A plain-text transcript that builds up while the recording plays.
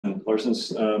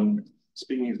Larsen's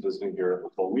speaking. He's visiting here the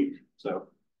whole week. So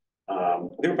I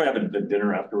think we'll probably have a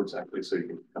dinner afterwards, actually, so you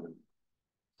can come and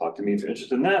talk to me if you're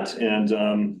interested in that. And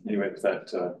anyway, with that,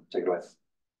 take it away.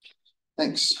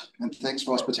 Thanks, and thanks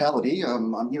for hospitality.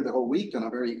 I'm here the whole week, and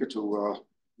I'm very eager to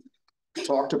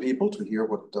talk to people, to hear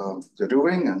what they're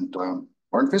doing, and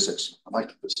learn physics. I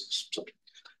like physics, so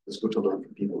it's good to learn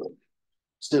from people. And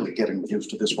still getting used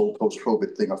to this whole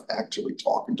post-COVID thing of actually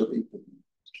talking to people.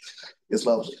 It's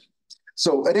lovely.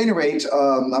 So at any rate,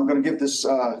 I'm going to give this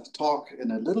talk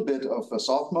in a little bit of a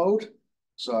soft mode.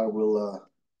 So I will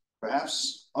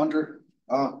perhaps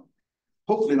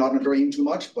hopefully not underaim too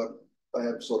much, but I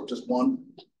have sort of just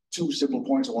two simple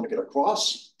points I want to get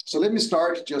across. So let me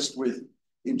start just with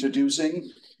introducing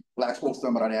black hole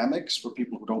thermodynamics for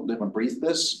people who don't live and breathe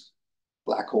this.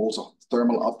 Black holes are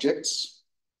thermal objects.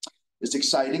 It's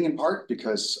exciting in part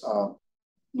because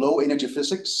low energy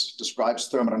physics describes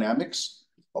thermodynamics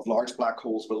of large black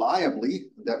holes reliably.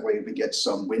 That way we get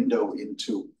some window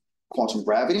into quantum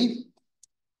gravity.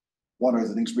 One of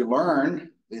the things we learn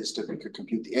is that we could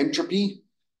compute the entropy,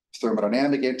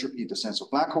 thermodynamic entropy, the sense of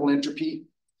black hole entropy.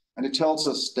 And it tells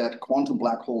us that quantum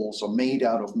black holes are made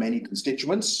out of many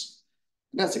constituents.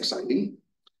 And that's exciting.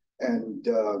 And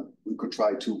we could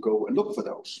try to go and look for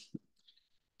those.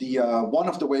 One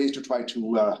of the ways to try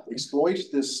to exploit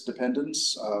this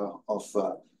dependence of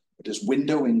this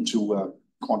window into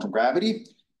quantum gravity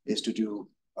is to do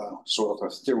sort of a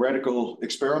theoretical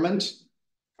experiment.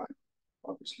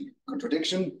 Obviously,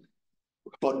 contradiction.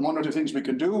 But one of the things we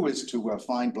can do is to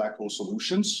find black hole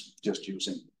solutions just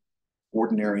using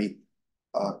ordinary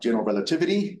general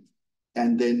relativity.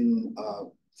 And then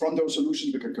from those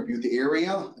solutions, we can compute the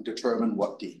area and determine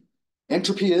what the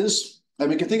entropy is. And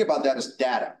we can think about that as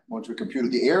data. Once we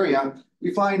compute the area,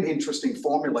 we find interesting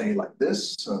formulae like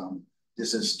this.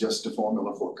 This is just a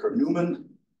formula for Kerr-Newman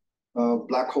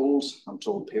black holes. I'm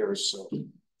told Per's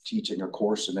teaching a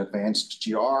course in advanced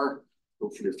GR.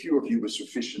 Hopefully a few of you are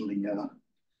sufficiently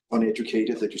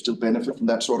uneducated that you still benefit from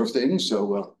that sort of thing.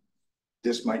 So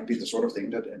this might be the sort of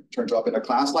thing that turns up in a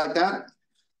class like that.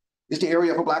 Is the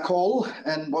area of a black hole.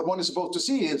 And what one is supposed to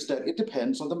see is that it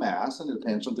depends on the mass, and it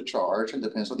depends on the charge, and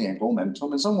depends on the angular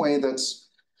momentum in some way that's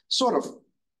sort of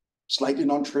slightly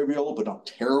non-trivial, but not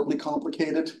terribly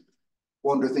complicated.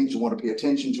 One of the things you want to pay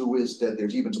attention to is that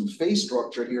there's even some phase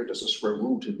structure here. There's a square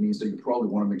root. It means that you probably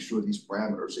want to make sure these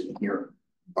parameters in here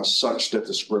are such that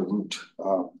the square root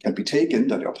can be taken,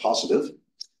 that are positive.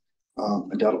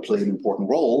 And that'll play an important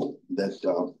role,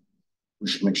 that we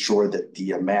should make sure that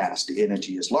the mass, the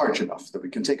energy is large enough that we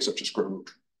can take such a square root.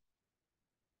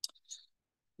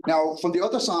 Now, from the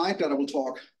other side that I will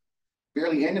talk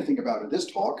barely anything about in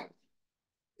this talk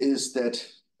is that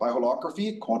by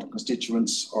holography, quantum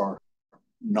constituents are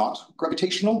not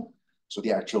gravitational. So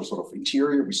the actual sort of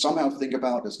interior we somehow think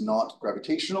about is not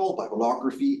gravitational. By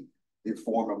holography, they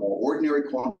form a more ordinary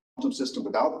quantum system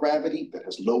without gravity that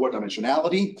has lower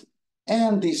dimensionality.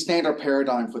 And the standard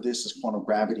paradigm for this is quantum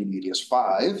gravity medius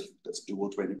 5. That's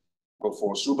dual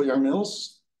 24 super-Young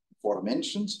Mills, 4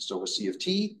 dimensions, so a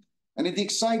CFT. And in the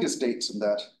excited states in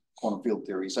that quantum field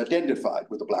theory is identified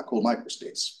with the black hole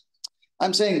microstates.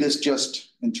 I'm saying this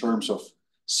just in terms of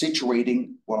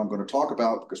situating what I'm going to talk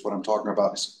about, because what I'm talking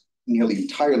about is nearly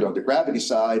entirely on the gravity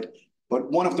side.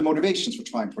 But one of the motivations for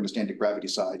trying to understand the gravity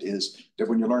side is that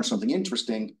when you learn something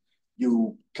interesting,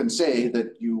 you can say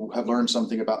that you have learned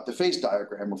something about the phase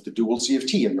diagram of the dual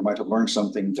CFT, and you might have learned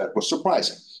something that was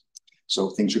surprising. So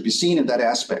things should be seen in that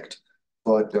aspect.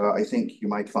 But I think you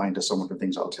might find that some of the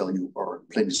things I'll tell you are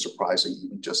plenty surprising,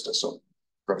 even just as some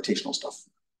gravitational stuff.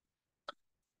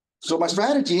 So my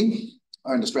strategy,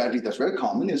 and the strategy that's very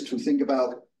common, is to think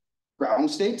about ground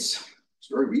states. It's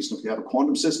very reasonable. If you have a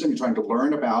quantum system, you're trying to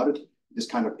learn about it. This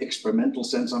kind of experimental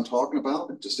sense I'm talking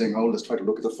about, just saying, oh, let's try to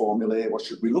look at the formulae. What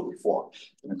should we look for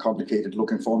in a complicated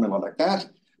looking formula like that?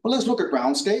 Well, let's look at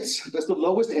ground states. That's the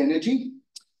lowest energy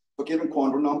for given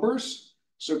quantum numbers.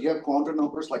 So if you have quantum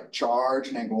numbers like charge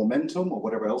and angular momentum or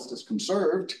whatever else is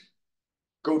conserved,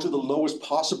 go to the lowest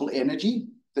possible energy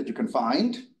that you can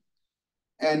find.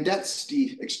 And that's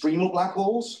the extremal black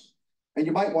holes. And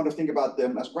you might want to think about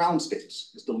them as ground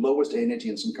states. It's the lowest energy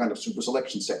in some kind of super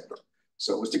selection sector.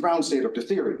 So it's the ground state of the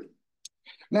theory.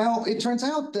 Now, it turns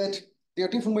out that there are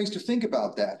different ways to think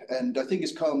about that. And I think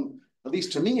it's come, at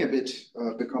least to me,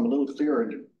 become a little clearer in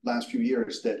the last few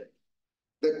years that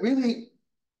really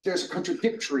there's a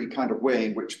contradictory kind of way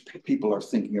in which people are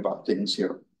thinking about things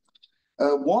here.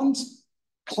 One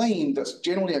claim that's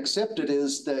generally accepted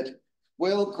is that,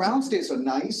 well, ground states are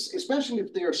nice, especially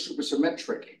if they are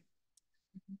supersymmetric.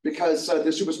 Because the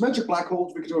supersymmetric black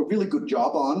holes we can do a really good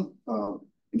job on.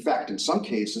 In fact, in some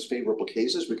cases, favorable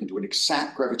cases, we can do an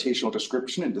exact gravitational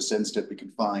description in the sense that we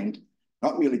can find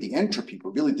not merely the entropy, but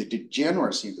really the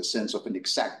degeneracy in the sense of an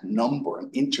exact number, an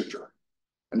integer.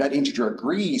 And that integer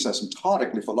agrees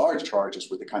asymptotically for large charges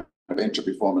with the kind of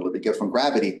entropy formula we get from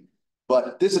gravity.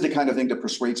 But this is the kind of thing that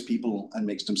persuades people and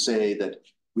makes them say that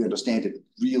we understand it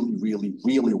really, really,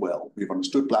 really well. We've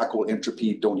understood black hole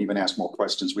entropy. Don't even ask more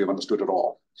questions. We have understood it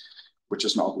all, which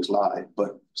is an obvious lie.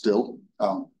 But still,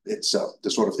 it's the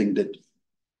sort of thing that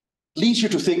leads you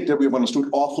to think that we've understood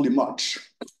awfully much.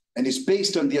 And it's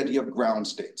based on the idea of ground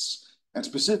states. And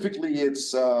specifically,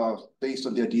 it's based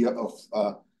on the idea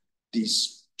of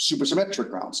these supersymmetric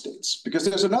ground states. Because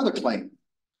there's another claim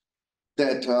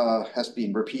that has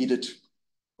been repeated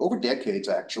over decades,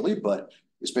 actually, but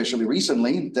especially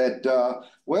recently, that,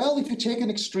 well, if you take an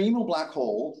extremal black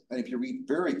hole, and if you read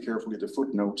very carefully the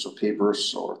footnotes or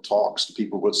papers or talks,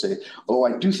 people will say, oh,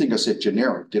 I do think I said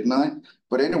generic, didn't I?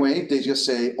 But anyway, they just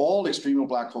say all extremal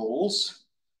black holes,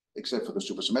 except for the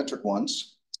supersymmetric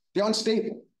ones, they're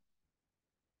unstable.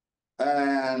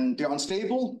 And they're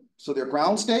unstable, so they're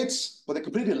ground states, but they're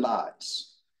completely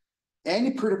lies.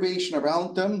 Any perturbation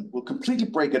around them will completely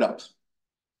break it up.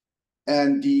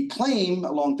 And the claim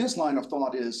along this line of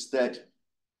thought is that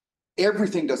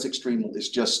everything that's extremal is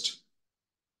just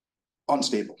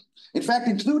unstable. In fact,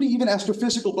 including even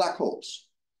astrophysical black holes.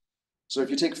 So if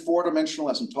you take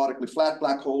four-dimensional asymptotically flat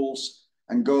black holes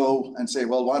and go and say,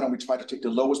 well, why don't we try to take the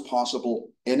lowest possible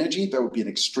energy? That would be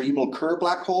an extremal Kerr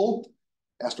black hole.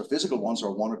 Astrophysical ones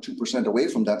are 1 or 2% away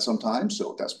from that sometimes,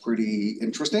 so that's pretty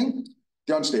interesting.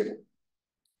 They're unstable.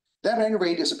 That, at any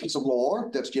rate, is a piece of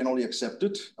lore that's generally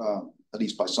accepted, at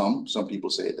least by some. Some people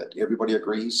say that everybody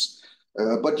agrees.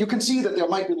 But you can see that there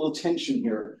might be a little tension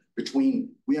here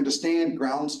between we understand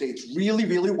ground states really,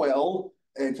 really well,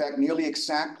 in fact, nearly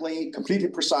exactly, completely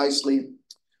precisely.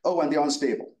 Oh, and they're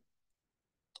unstable.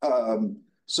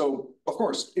 So, of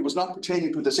course, it was not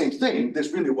pertaining to the same thing.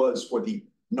 This really was for the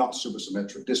not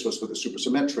supersymmetric. This was for the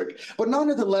supersymmetric. But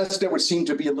nonetheless, there would seem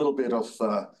to be a little bit of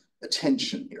a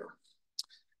tension here.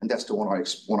 And that's the one I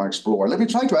want to explore. Let me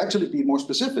try to actually be more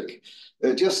specific.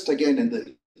 Just again, in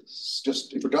the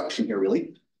just introduction here,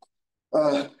 really.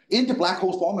 In the black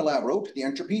hole formula I wrote, the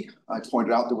entropy, I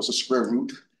pointed out there was a square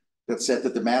root that said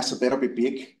that the mass had better be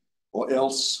big, or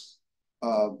else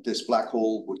this black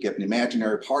hole would get an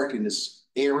imaginary part in this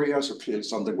area, so clearly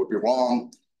something would be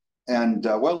wrong. And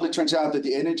well, it turns out that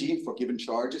the energy for given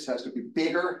charges has to be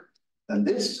bigger than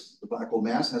this. The black hole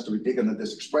mass has to be bigger than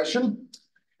this expression.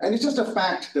 And it's just a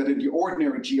fact that in the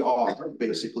ordinary GR,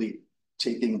 basically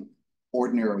taking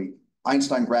ordinary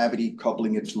Einstein gravity,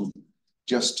 coupling it to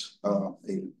just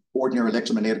an ordinary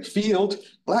electromagnetic field,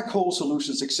 black hole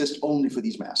solutions exist only for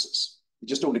these masses. They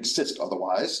just don't exist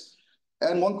otherwise.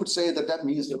 And one could say that that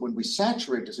means that when we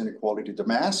saturate this inequality to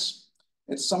mass,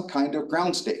 it's some kind of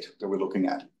ground state that we're looking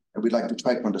at. And we'd like to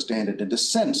try to understand it in the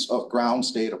sense of ground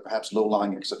state or perhaps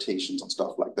low-lying excitations and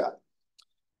stuff like that.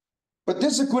 But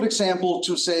this is a good example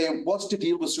to say, what's the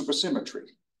deal with supersymmetry?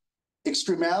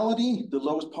 Extremality, the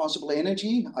lowest possible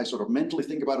energy, I sort of mentally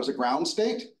think about as a ground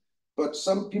state. But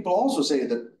some people also say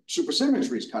that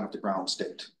supersymmetry is kind of the ground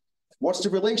state. What's the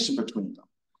relation between them?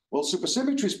 Well,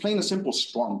 supersymmetry is plain and simple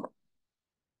stronger.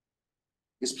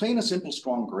 It's plain and simple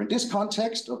stronger. In this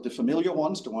context of the familiar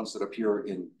ones, the ones that appear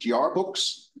in GR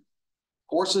books,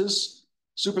 courses,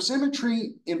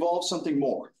 supersymmetry involves something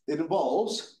more. It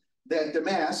involves that the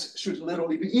mass should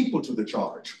literally be equal to the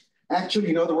charge.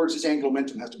 Actually, in other words, its angular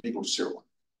momentum has to be equal to 0.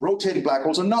 Rotating black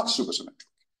holes are not supersymmetric.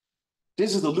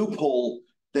 This is the loophole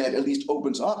that at least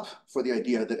opens up for the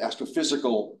idea that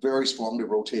astrophysical, very strongly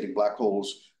rotating black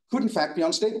holes could in fact be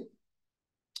unstable.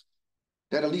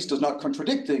 That at least does not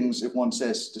contradict things if one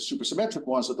says the supersymmetric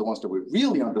ones are the ones that we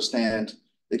really understand.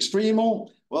 Extremal,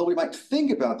 well, we might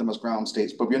think about them as ground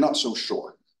states, but we're not so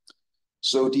sure.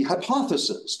 So the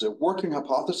hypothesis, the working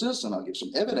hypothesis, and I'll give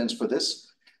some evidence for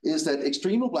this, is that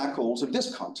extremal black holes in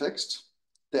this context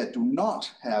that do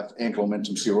not have angular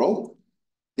momentum 0,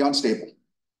 they're unstable.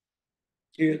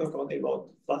 Do you talk only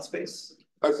about flat space?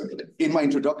 In my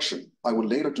introduction, I will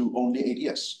later do only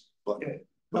AdS. But, yeah.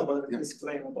 No, but this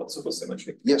claim about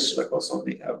supersymmetry. Yes. Black holes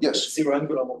only have yes. 0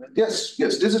 angular momentum. Yes,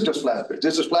 yes, this is just flat space.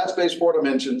 This is flat space, 4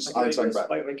 dimensions, Okay, Einstein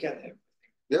gravity. We can have.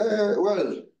 Yeah,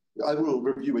 well, I will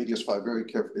review AdS 5 very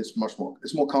carefully. It's much more,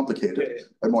 it's more complicated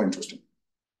and more interesting.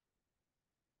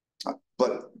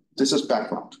 But this is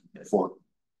background for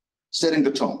setting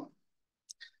the tone.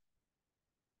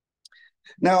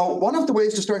 Now, one of the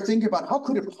ways to start thinking about how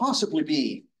could it possibly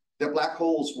be that black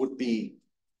holes would be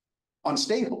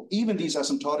unstable, even these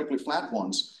asymptotically flat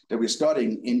ones that we're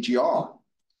studying in GR,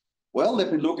 Well,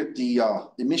 let me look at the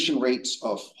emission rates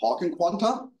of Hawking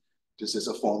quanta. This is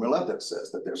a formula that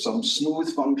says that there's some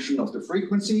smooth function of the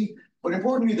frequency, but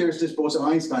importantly, there's this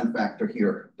Bose-Einstein factor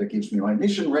here that gives me my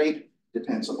emission rate.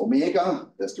 Depends on omega,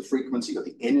 that's the frequency or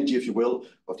the energy, if you will,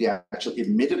 of the actual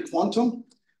emitted quantum.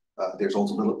 There's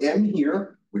also a little m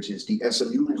here, which is the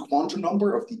SMU quantum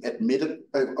number of the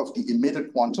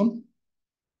emitted quantum.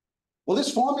 Well,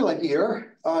 this formula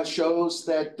here shows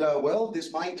that, well,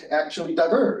 this might actually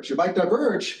diverge. It might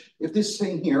diverge if this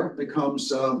thing here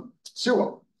becomes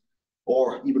zero,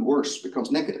 or even worse,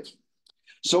 becomes negative.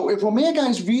 So if omega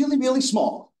is really, really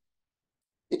small,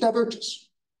 it diverges.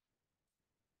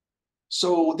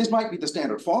 So this might be the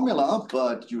standard formula,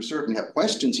 but you certainly have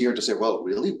questions here to say, well,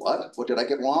 really, what? What did I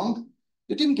get wrong?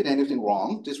 You didn't get anything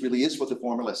wrong. This really is what the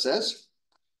formula says.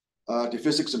 The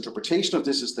physics interpretation of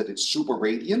this is that it's super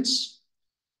radiance.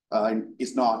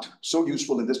 It's not so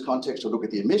useful in this context to look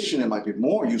at the emission. It might be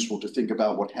more useful to think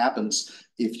about what happens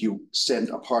if you send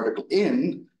a particle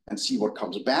in and see what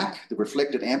comes back. The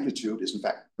reflected amplitude is in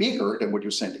fact bigger than what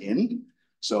you send in.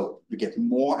 So you get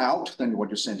more out than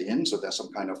what you send in. So there's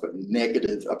some kind of a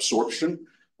negative absorption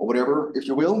or whatever, if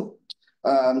you will.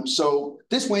 So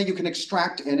this way you can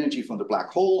extract energy from the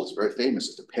black hole. It's very famous.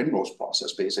 It's the Penrose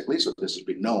process, basically. So this has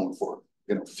been known for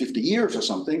 50 years or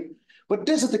something. But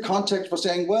this is the context for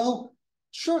saying, well,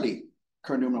 surely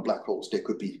Carnot black holes, they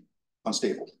could be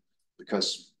unstable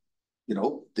because,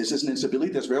 this is an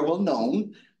instability that's very well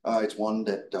known. It's one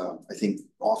that I think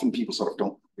often people sort of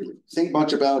don't really think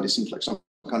much about. It seems like some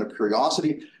kind of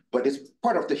curiosity, but it's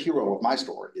part of the hero of my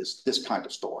story is this kind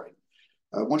of story.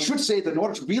 One should say that in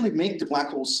order to really make the black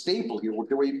hole stable here,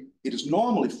 the way it is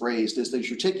normally phrased is that you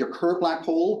should take your curved black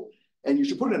hole and you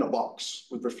should put it in a box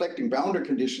with reflecting boundary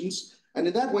conditions. And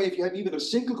in that way, if you have even a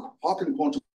single Hawking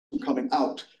quantum coming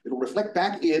out, it will reflect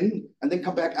back in and then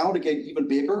come back out again even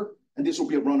bigger. And this will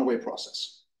be a runaway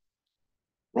process.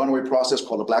 Runaway process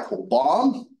called a black hole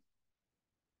bomb.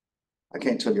 I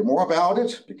can't tell you more about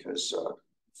it because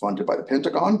funded by the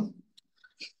Pentagon.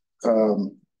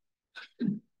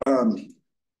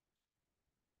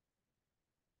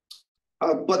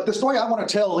 But the story I want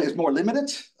to tell is more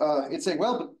limited. It's saying,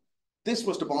 well, but this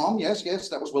was the bomb. Yes,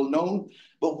 that was well known.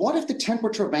 But what if the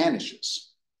temperature vanishes?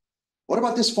 What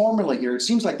about this formula here? It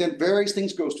seems like then various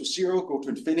things goes to zero, go to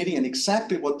infinity, and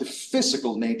exactly what the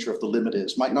physical nature of the limit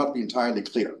is might not be entirely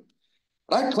clear.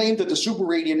 But I claim that the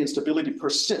superradiant instability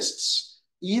persists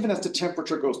even as the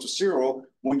temperature goes to zero.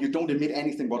 When you don't emit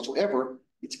anything whatsoever,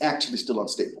 it's actually still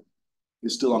unstable.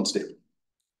 It's still unstable.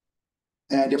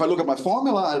 And if I look at my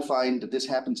formula, I'll find that this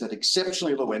happens at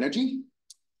exceptionally low energy.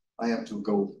 I have to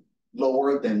go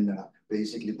lower than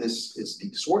basically this is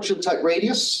the Schwarzschild type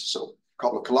radius, so a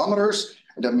couple of kilometers.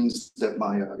 And that means that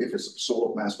my, if it's a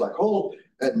solar mass black hole,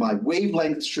 that my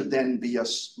wavelength should then be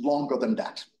longer than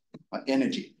that. My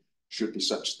energy should be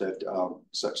such that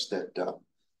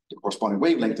the corresponding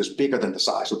wavelength is bigger than the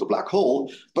size of the black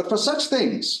hole. But for such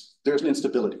things, there's an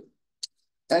instability.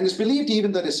 And it's believed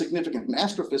even that it's significant in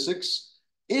astrophysics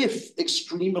if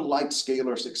extremal light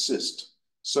scalars exist,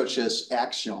 such as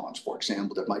axions, for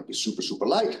example, that might be super, super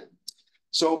light.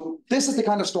 So this is the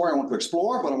kind of story I want to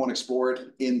explore, but I want to explore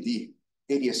it in the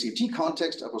AdS-CFT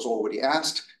context. I was already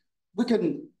asked. We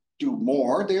can do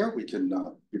more there. We can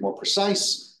be more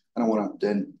precise. And I want to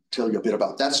then tell you a bit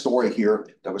about that story here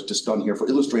that was just done here for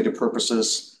illustrative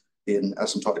purposes in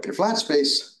asymptotically flat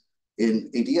space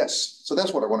in AdS. So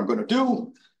that's what I'm going to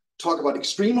do. Talk about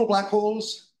extremal black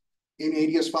holes in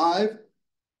AdS5,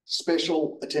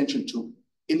 special attention to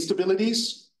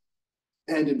instabilities,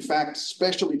 and in fact,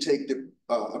 especially take the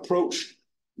approach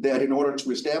that in order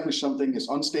to establish something is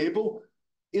unstable,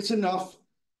 it's enough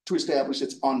to establish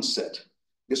its onset.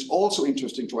 It's also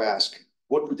interesting to ask,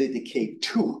 what would they decay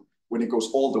to when it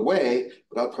goes all the way,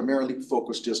 but I'll primarily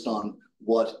focus just on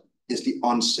what is the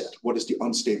onset, what is the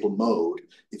unstable mode.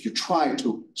 If you try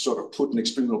to sort of put an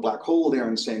extremal black hole there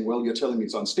and saying, well, you're telling me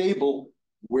it's unstable,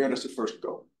 where does it first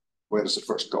go? Where does it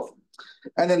first go?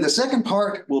 And then the second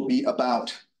part will be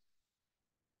about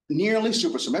nearly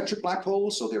supersymmetric black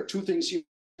holes. So there are two things here.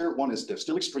 One is they're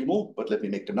still extremal, but let me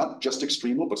make them not just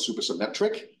extremal, but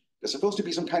supersymmetric. There's supposed to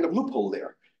be some kind of loophole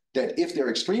there that if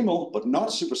they're extremal, but not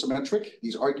supersymmetric,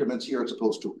 these arguments here are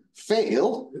supposed to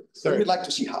fail. Sorry, we'd like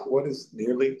to see how. What is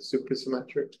nearly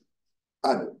supersymmetric?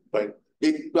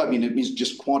 It means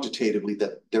just quantitatively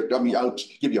that there, I'll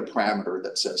give you a parameter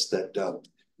that says that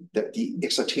that the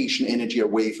excitation energy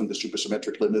away from the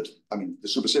supersymmetric limit, the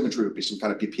supersymmetry would be some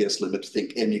kind of BPS limit,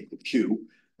 think M equal Q.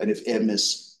 And if M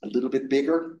is a little bit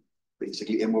bigger,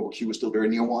 basically M over Q is still very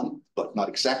near one, but not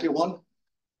exactly one.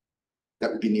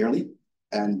 That would be nearly.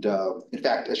 And in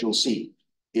fact, as you'll see,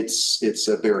 it's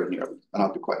very near, and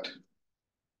I'll be quite.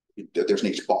 There's an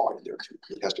H bar in there too.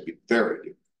 It has to be very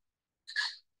near.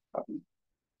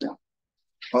 Yeah.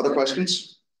 Other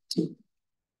questions?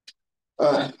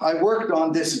 I worked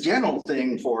on this general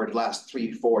thing for the last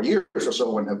 3-4 years or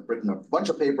so, and have written a bunch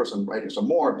of papers and writing some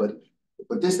more.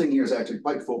 But this thing here is actually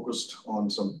quite focused on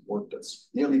some work that's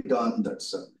nearly done.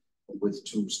 That's with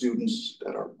 2 students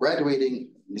that are graduating,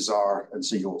 Nizar and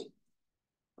Sigil,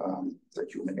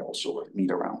 that you may also meet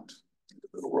around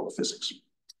in the world of physics.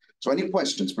 So any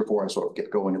questions before I sort of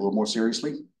get going a little more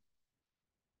seriously?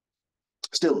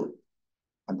 Still,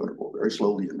 I'm going to go very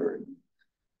slowly and very,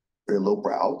 very low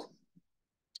brow.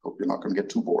 Hope you're not going to get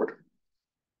too bored.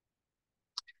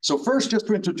 So first, just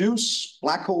to introduce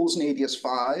black holes in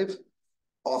AdS5,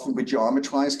 often we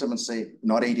geometrize them and say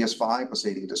not AdS5, but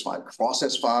say AdS5 cross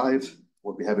S5.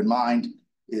 What we have in mind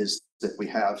is that we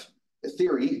have a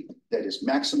theory that is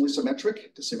maximally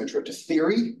symmetric. The symmetry of the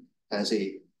theory has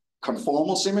a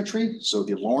conformal symmetry. So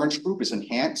the Lorentz group is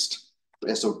enhanced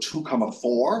to SO2,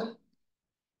 4.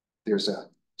 There's a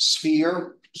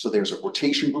sphere. So there's a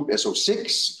rotation group,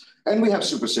 SO6. And we have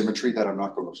supersymmetry that I'm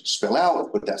not going to spell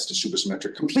out, but that's the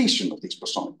supersymmetric completion of these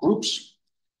bosonic groups.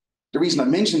 The reason I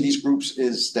mention these groups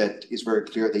is that it's very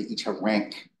clear they each have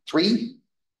rank 3.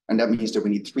 And that means that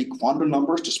we need 3 quantum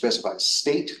numbers to specify a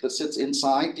state that sits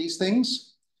inside these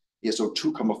things. The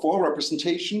SO2, 4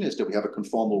 representation is that we have a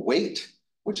conformal weight,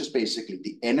 which is basically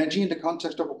the energy in the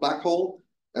context of a black hole.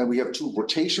 And we have 2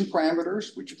 rotation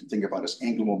parameters, which you can think about as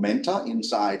angular momenta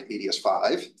inside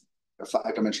AdS5. A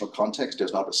 5-dimensional context,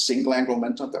 there's not a single angular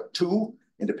momentum, there are 2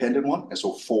 independent ones.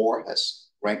 SO4 has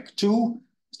rank 2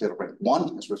 instead of rank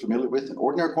 1, as we're familiar with in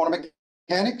ordinary quantum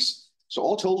mechanics. So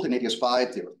all told, in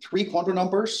AdS5, there are 3 quantum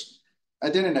numbers.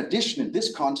 And then in addition, in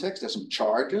this context, there's some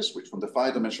charges, which from the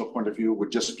 5-dimensional point of view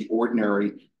would just be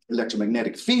ordinary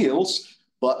electromagnetic fields.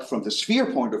 But from the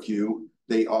sphere point of view,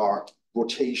 they are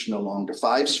rotation along the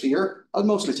 5 sphere. I'll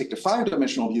mostly take the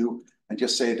 5-dimensional view and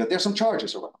just say that there's some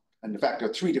charges around. And in fact, there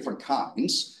are 3 different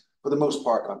kinds. For the most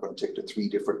part, I'm going to take the 3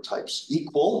 different types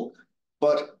equal.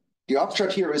 But the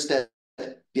upshot here is that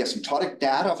the asymptotic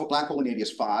data of a black hole in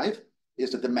AdS5 is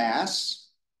that the mass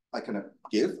I can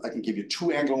give you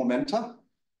 2 angular momenta.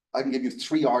 I can give you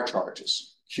 3 R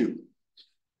charges, Q.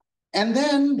 And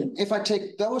then if I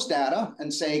take those data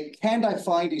and say, can I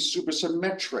find a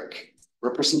supersymmetric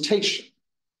representation?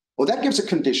 Well, that gives a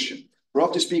condition.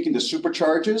 Roughly speaking, the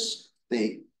supercharges,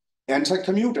 they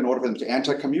anti-commute. In order for them to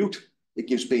anti-commute, it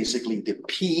gives basically the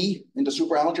P in the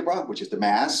superalgebra, which is the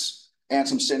mass, and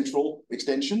some central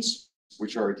extensions,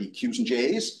 which are the Q's and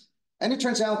J's. And it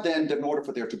turns out then that in order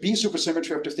for there to be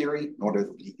supersymmetry of the theory, in order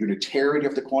for the unitarity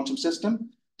of the quantum system,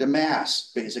 the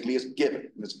mass basically is given.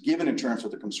 It's given in terms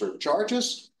of the conserved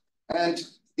charges, and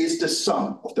is the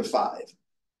sum of the 5.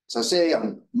 So I say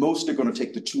I'm mostly going to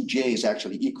take the 2 J's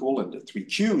actually equal and the 3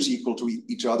 Q's equal to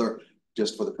each other,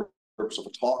 just for the purpose of a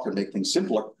talk and make things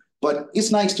simpler. But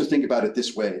it's nice to think about it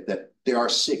this way, that there are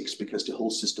 6 because the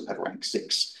whole system had rank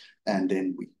 6. And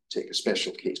then we take a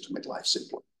special case to make life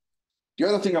simpler. The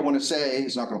other thing I want to say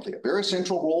is not going to play a very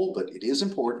central role, but it is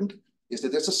important, is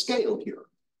that there's a scale here.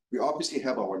 We obviously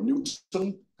have our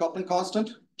Newton coupling constant,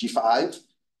 G5,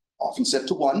 often set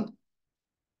to 1.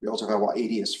 We also have our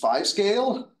AdS5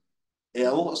 scale,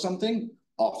 L or something,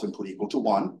 often put equal to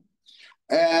 1.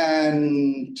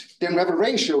 And then we have a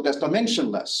ratio that's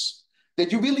dimensionless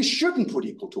that you really shouldn't put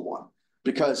equal to 1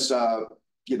 because,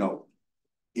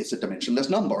 it's a dimensionless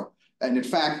number. And in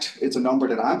fact, it's a number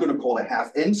that I'm going to call a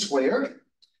half n squared.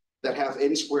 That half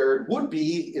n squared would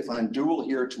be, if I'm dual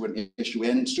here to an issue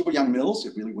n super Young-Mills,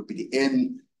 it really would be the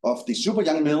n of the super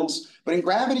Young-Mills. But in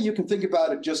gravity, you can think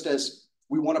about it just as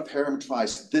we want to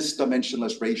parameterize this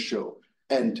dimensionless ratio.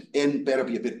 And n better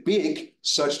be a bit big,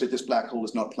 such that this black hole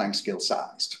is not Planck scale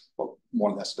sized. Well, more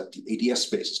or less that the AdS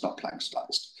space is not Planck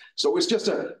sized. So it's just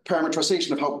a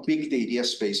parameterization of how big the AdS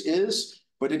space is.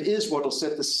 But it is what will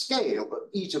set the scale of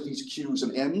each of these Q's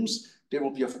and M's. They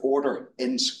will be of order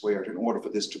n squared in order for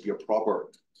this to be a proper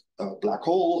black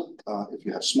hole. If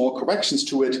you have small corrections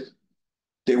to it,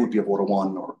 they would be of order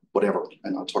 1 or whatever.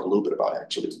 And I'll talk a little bit about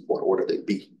actually what order they'd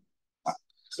be.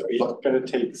 So you're going to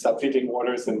take subfitting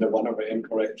orders in the 1/n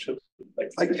correction?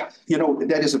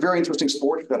 That is a very interesting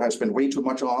sport that I spend way too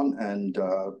much on and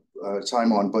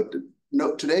time on. But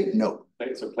no, today, no.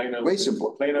 So planar, way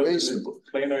simpler. Way simple.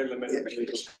 Planar limit.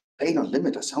 Planar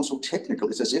limit. That sounds so technical.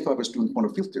 It's as if I was doing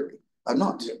quantum field theory. I'm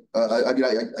not.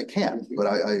 I can, but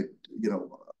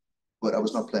but I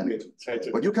was not planning.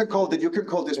 But you can call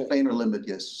this planar limit.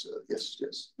 Yes,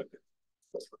 yes.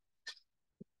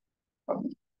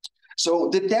 So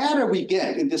the data we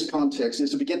get in this context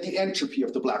is that we get the entropy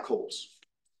of the black holes.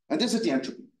 And this is the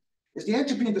entropy. It's the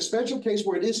entropy in the special case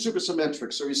where it is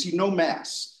supersymmetric. So you see no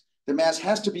mass. The mass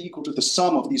has to be equal to the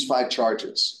sum of these 5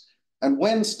 charges. And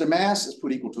once the mass is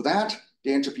put equal to that,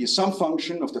 the entropy is some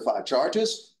function of the 5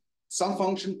 charges, some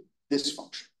function, this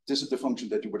function. This is the function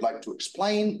that you would like to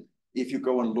explain if you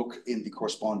go and look in the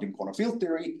corresponding quantum field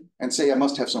theory and say I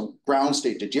must have some ground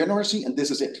state degeneracy, and this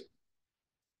is it.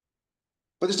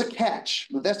 But there's a catch.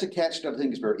 Well, that's the catch that I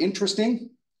think is very interesting,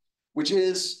 which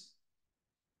is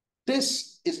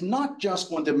this is not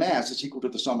just when the mass is equal to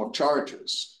the sum of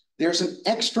charges. There's an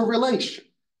extra relation.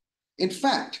 In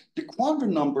fact, the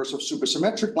quantum numbers of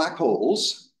supersymmetric black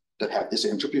holes that have this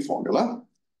entropy formula,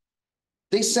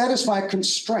 they satisfy a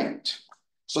constraint.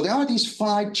 So there are these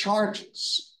 5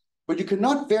 charges, but you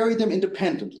cannot vary them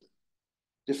independently.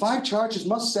 The 5 charges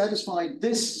must satisfy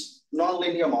this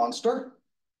nonlinear monster,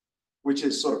 which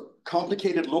is sort of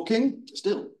complicated looking,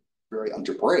 still very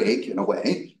algebraic in a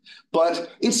way, but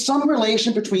it's some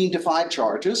relation between the 5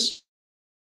 charges,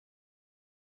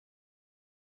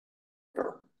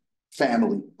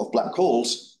 family of black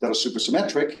holes that are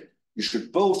supersymmetric. You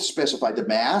should both specify the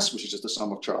mass, which is just the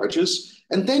sum of charges,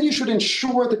 and then you should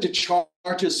ensure that the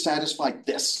charges satisfy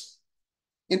this.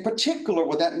 In particular,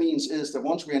 what that means is that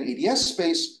once we're in AdS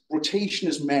space, rotation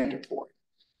is mandatory.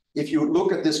 If you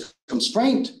look at this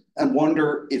constraint and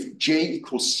wonder if J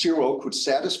equals 0 could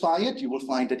satisfy it, you will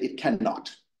find that it cannot.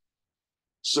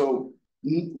 So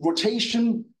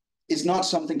rotation is not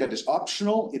something that is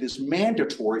optional. It is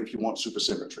mandatory if you want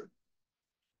supersymmetry.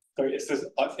 So is this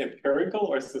empirical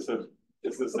or is this a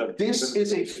This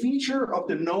is a feature of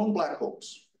the known black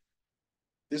holes.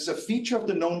 This is a feature of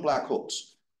the known black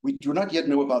holes. We do not yet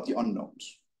know about the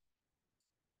unknowns.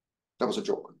 That was a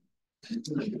joke.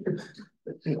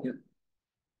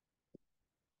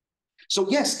 So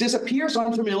yes, this appears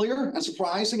unfamiliar and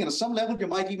surprising, and at some level you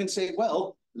might even say,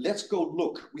 well, let's go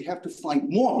look. We have to find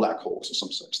more black holes or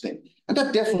some such thing. And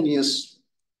that definitely is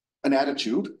an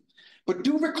attitude. But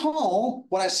do recall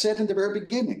what I said in the very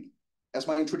beginning as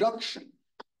my introduction.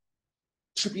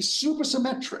 It should be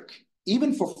supersymmetric,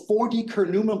 even for 4D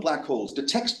Kerr-Newman black holes, the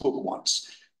textbook ones.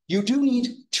 You do need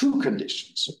 2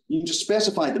 conditions. You need to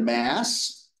specify the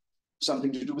mass,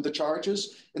 something to do with the charges,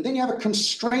 and then you have a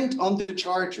constraint on the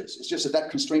charges. It's just that that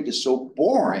constraint is so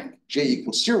boring, J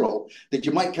equals 0, that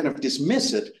you might kind of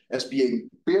dismiss it as being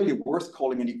barely worth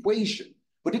calling an equation.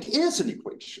 But it is an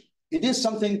equation. It is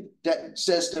something that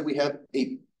says that we have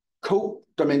a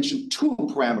codimension 2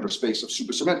 parameter space of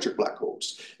supersymmetric black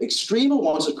holes. Extremal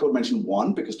ones are codimension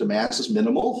 1 because the mass is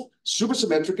minimal.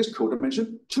 Supersymmetric is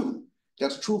codimension 2.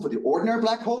 That's true for the ordinary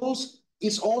black holes.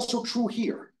 It's also true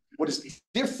here. What is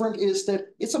different is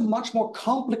that it's a much more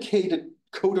complicated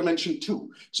codimension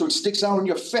 2. So it sticks out in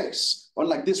your face,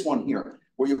 unlike this one here,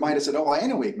 where you might have said, oh, I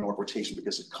anyway ignored rotation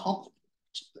because it's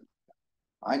complicated.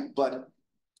 Right? But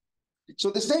so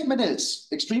the statement is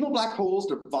extremal black holes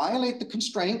that violate the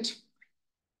constraint,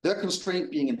 their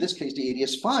constraint being in this case the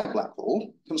AdS5 black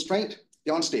hole, constraint,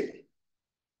 the unstable.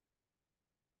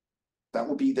 That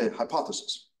would be the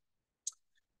hypothesis.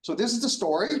 So this is the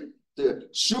story. The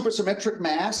supersymmetric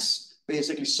mass,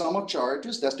 basically sum of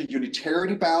charges, that's the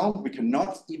unitarity bound. We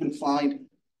cannot even find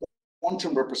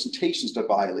quantum representations that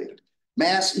violate it.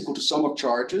 Mass equal to sum of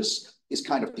charges is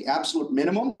kind of the absolute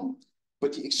minimum,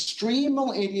 but the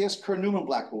extremal AdS Kerr-Newman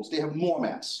black holes, they have more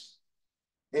mass.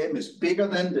 M is bigger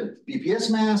than the BPS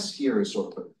mass. Here is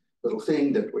sort of a little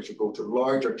thing that we should go to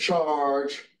larger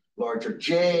charge, larger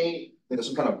J. And there's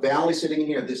some kind of valley sitting in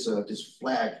here. This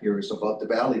flag here is above the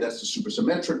valley. That's the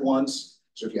supersymmetric ones.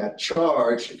 So if you add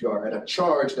charge, if you are at a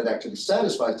charge that actually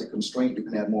satisfies the constraint, you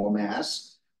can add more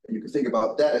mass. And you can think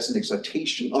about that as an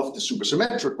excitation of the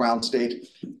supersymmetric ground state.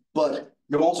 But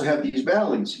you also have these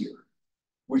valleys here,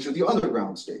 which are the other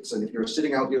ground states. And if you're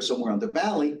sitting out here somewhere on the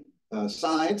valley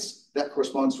sides, that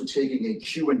corresponds to taking a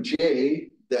Q and J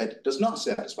that does not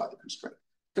satisfy the constraint.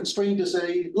 Constraint is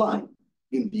a line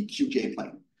in the QJ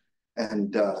plane.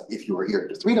 And if you were here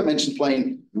at the 3-dimension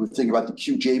plane, you would think about the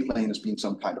QJ plane as being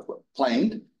some kind of a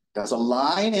plane. There's a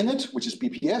line in it, which is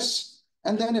BPS,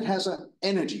 and then it has an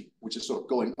energy, which is sort of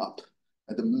going up.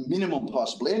 And the minimum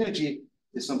possible energy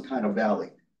is some kind of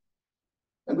valley.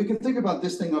 And we can think about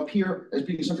this thing up here as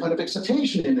being some kind of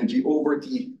excitation energy over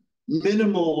the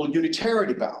minimal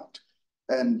unitarity bound.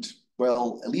 And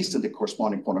well, at least in the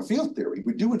corresponding quantum field theory,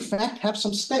 we do in fact have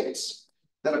some states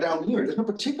that are down here. There's no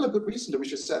particular good reason that we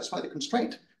should satisfy the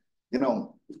constraint. You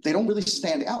know, they don't really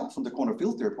stand out from the quantum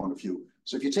field theory point of view.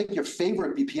 So if you take your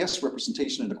favorite BPS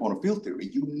representation in the quantum field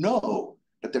theory, you know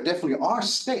that there definitely are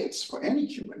states for any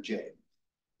Q and J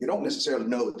You don't necessarily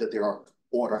know that there are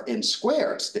order n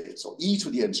squared states or e to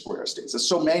the n squared states. There's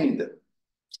so many that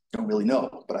I don't really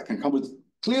know, but I can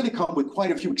clearly come with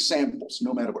quite a few examples,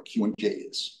 no matter what Q and J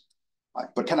is. Right?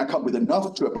 But can I come with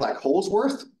enough to a black hole's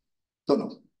worth? Don't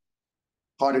know.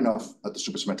 Hard enough at the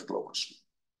supersymmetric lowers.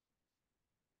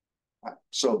 Right.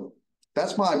 So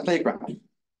that's my playground.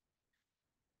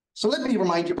 So let me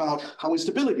remind you about how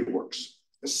instability works.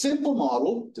 A simple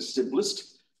model, the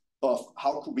simplest of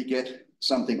how could we get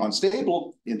something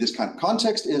unstable in this kind of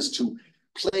context, is to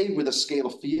play with a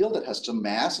scalar field that has some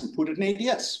mass and put it in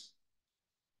AdS.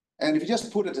 And if you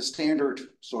just put it a standard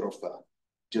sort of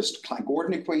just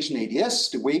Klein-Gordon equation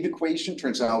AdS, the wave equation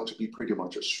turns out to be pretty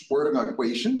much a Schrödinger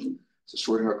equation. It's a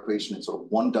Schrödinger equation in sort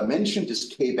of one dimension. This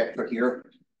k vector here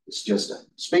is just a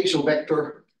spatial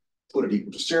vector. Put it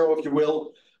equal to 0 if you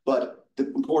will. But the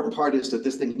important part is that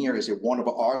this thing here is a 1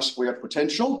 over r squared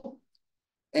potential.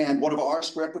 And 1 over r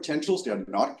squared potentials, they are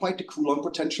not quite the Coulomb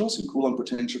potentials. In Coulomb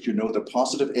potentials, you know the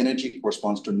positive energy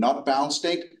corresponds to not bound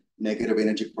state. Negative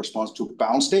energy corresponds to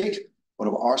bound state. 1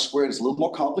 over r squared is a little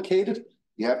more complicated.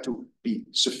 You have to be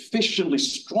sufficiently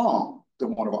strong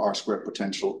than 1 over r squared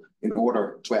potential in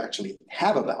order to actually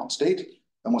have a bound state.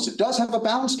 And once it does have a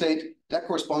bound state, that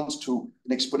corresponds to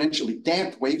an exponentially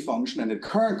damped wave function. And in the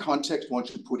current context,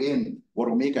 once you put in what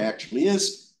omega actually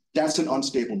is, that's an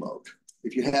unstable mode.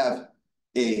 If you have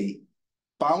a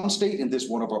bound state in this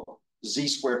 1 over z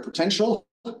squared potential,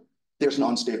 there's an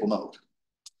unstable mode.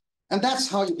 And that's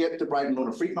how you get the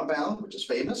Bright-Loner-Friedman bound, which is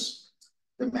famous.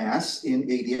 The mass in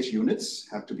AdS units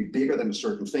have to be bigger than a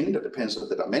certain thing that depends on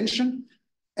the dimension.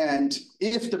 And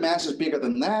if the mass is bigger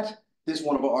than that, this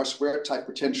 1 over r squared type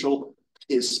potential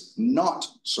is not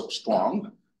so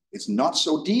strong, it's not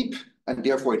so deep, and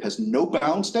therefore it has no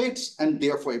bound states, and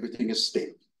therefore everything is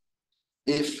stable.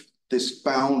 If this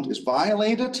bound is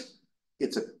violated,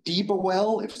 it's a deeper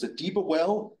well. If it's a deeper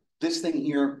well, this thing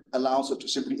here allows it to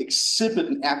simply exhibit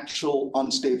an actual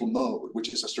unstable mode,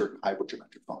 which is a certain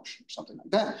hypergeometric function or something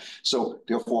like that. So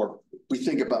therefore, we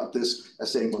think about this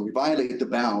as saying when we violate the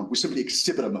bound, we simply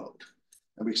exhibit a mode.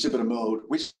 And we exhibit a mode,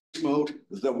 which mode?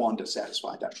 The one that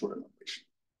satisfies that Schrödinger equation.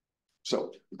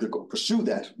 So we could go pursue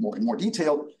that in more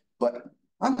detail, but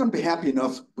I'm going to be happy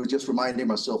enough with just reminding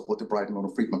myself what the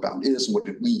Bright-Loner-Friedman bound is and what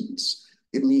it means.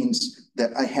 It means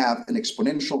that I have an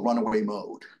exponential runaway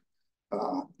mode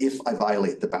if I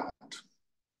violate the bound.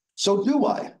 So do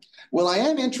I? Well, I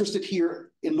am interested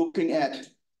here in looking at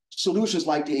solutions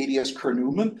like the AdS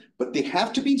Kerr-Newman, but they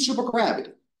have to be in supergravity.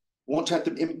 I want to have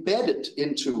them embedded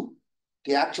into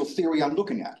the actual theory I'm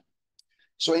looking at.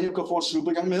 So n equal 4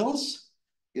 super-Young-Mills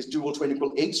is dual to n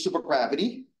equal 8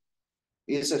 supergravity.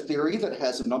 Is a theory that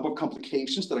has a number of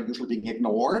complications that are usually being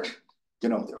ignored. You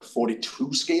know, there are 42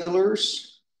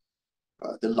 scalars.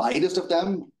 The lightest of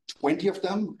them, 20 of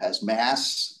them, has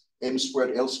mass m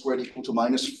squared L squared equal to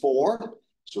 -4.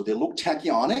 So they look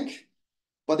tachyonic,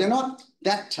 but they're not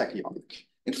that tachyonic.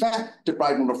 In fact, the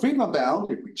Bright-Loner-Friedman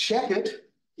bound, if we check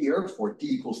it here for d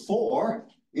equals 4,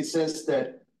 it says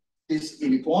that this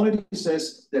inequality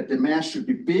says that the mass should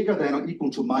be bigger than or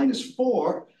equal to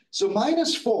 -4. So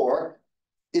 -4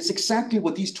 is exactly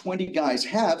what these 20 guys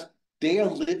have. They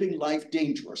are living life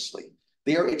dangerously.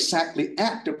 They are exactly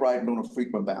at the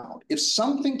Bright-Loner-Friedman bound. If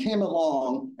something came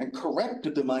along and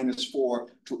corrected the -4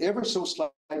 to ever so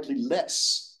slightly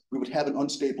less, we would have an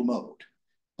unstable mode.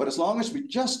 But as long as we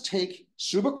just take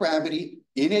supergravity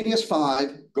in AdS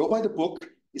 5, go by the book,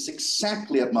 it's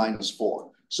exactly at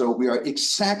 -4. So we are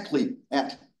exactly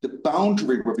at the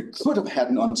boundary where we could have had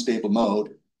an unstable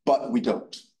mode, but we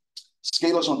don't.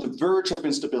 Scalars on the verge of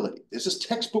instability. This is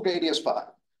textbook AdS 5,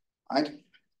 right?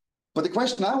 But the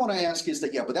question I want to ask is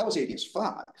that, yeah, but that was AdS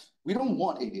 5. We don't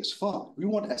want AdS 5. We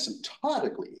want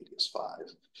asymptotically AdS 5.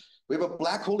 We have a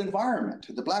black hole environment.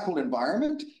 The black hole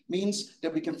environment means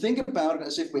that we can think about it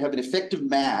as if we have an effective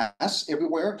mass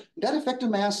everywhere. That effective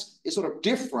mass is sort of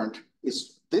different.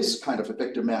 It's this kind of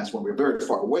effective mass when we're very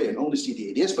far away and only see the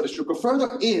AdS. But as you go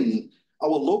further in,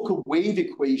 our local wave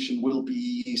equation will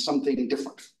be something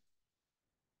different.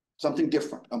 Something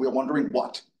different. And we're wondering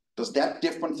what? Does that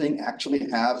different thing actually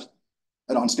have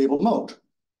an unstable mode?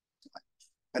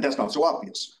 And that's not so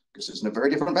obvious because it's in a very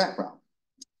different background.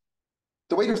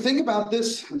 The way to think about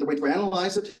this, and the way to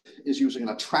analyze it, is using an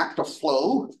attractor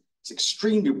flow. It's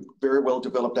extremely very well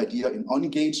developed idea in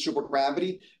ungauged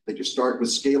supergravity that you start with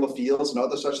scalar fields and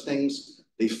other such things.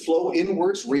 They flow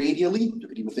inwards radially. You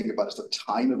could even think about it as a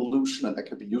time evolution, and that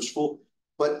could be useful.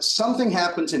 But something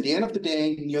happens at the end of the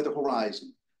day near the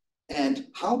horizon. And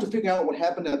how to figure out what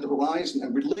happened at the horizon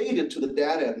and relate it to the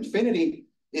data at infinity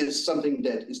is something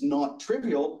that is not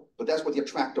trivial, but that's what the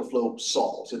attractor flow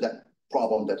solves. So that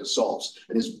problem that it solves.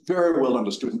 It is very well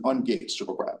understood in ungauged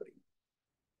supergravity.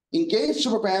 In gauged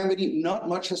supergravity, not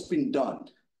much has been done.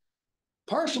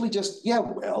 Partially just, yeah,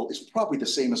 well, it's probably the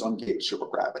same as ungauged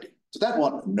supergravity. So that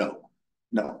one,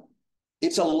 no.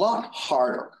 It's a lot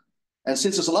harder. And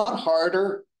since it's a lot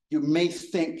harder, you may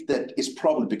think that it's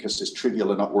probably because it's trivial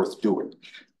and not worth doing.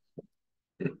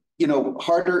 You know,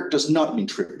 harder does not mean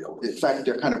trivial. In fact,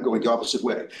 they're kind of going the opposite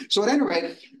way. So at any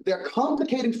rate, there are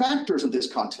complicating factors in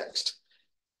this context.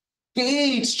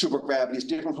 Gauged supergravity is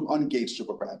different from ungauged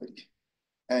supergravity.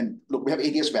 And look, we have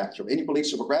AdS vacuum. Any belief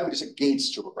supergravity is a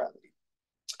gauged supergravity.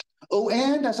 Oh,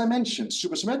 and as I mentioned,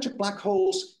 supersymmetric black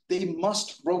holes, they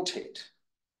must rotate.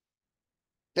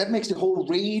 That makes the whole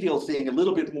radial thing a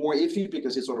little bit more iffy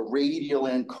because it's sort of radial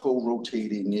and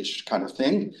co-rotating-ish kind of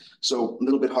thing. So a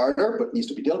little bit harder, but needs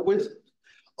to be dealt with.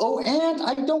 Oh, and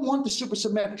I don't want the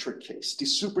supersymmetric case. The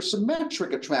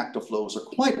supersymmetric attractor flows are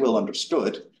quite well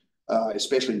understood,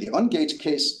 especially in the ungauged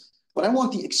case, but I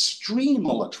want the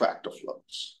extremal attractor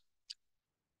flows.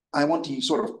 I want the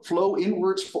sort of flow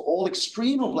inwards for all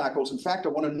extremal black holes. In fact, I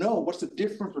want to know what's the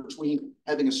difference between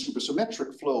having a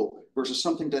supersymmetric flow versus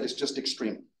something that is just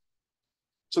extreme.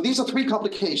 So these are three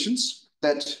complications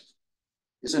that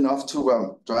is enough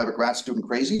to drive a grad student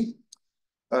crazy.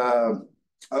 But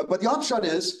the upshot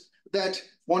is that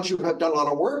once you have done a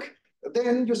lot of work,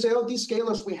 then you say, oh, these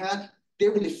scalars we had, they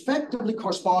will effectively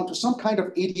correspond to some kind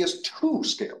of AdS2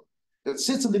 scalar that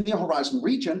sits in the near horizon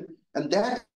region, and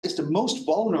that is the most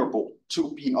vulnerable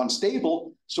to being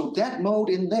unstable. So that mode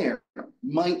in there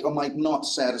might or might not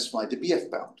satisfy the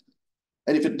BF bound.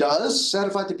 And if it does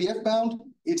satisfy the BF bound,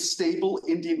 it's stable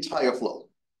in the entire flow.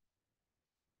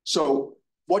 So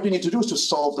what you need to do is to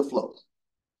solve the flow.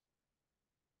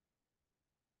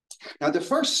 Now, the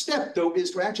first step, though,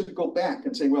 is to actually go back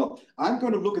and say, well, I'm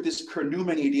going to look at this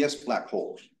Kerr-Newman AdS black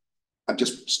hole. I'm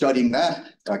just studying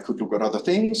that. I could look at other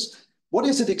things. What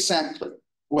is it exactly?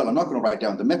 Well, I'm not going to write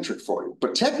down the metric for you,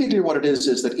 but technically what it is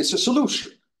that it's a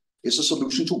solution. It's a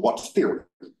solution to what theory?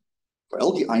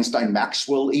 Well, the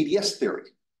Einstein-Maxwell AdS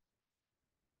theory.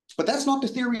 But that's not the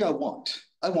theory I want.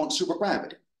 I want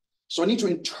supergravity. So I need to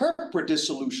interpret this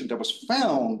solution that was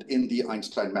found in the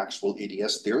Einstein-Maxwell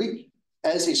AdS theory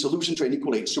as a solution to an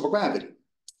equal-age supergravity.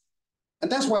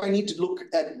 And that's why I need to look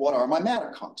at what are my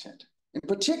matter content. In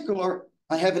particular,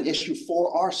 I have an issue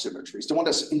 4R symmetry. It's the one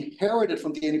that's inherited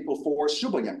from the n=4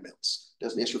 Shubha-Young mills.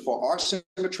 There's an issue 4R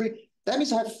symmetry. That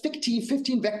means I have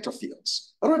 15 vector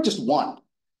fields. I don't have just one.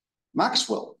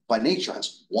 Maxwell, by nature,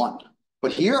 has one.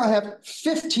 But here I have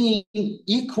 15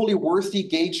 equally worthy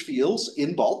gauge fields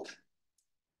in bulk.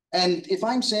 And if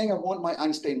I'm saying I want my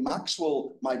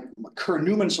Einstein-Maxwell, my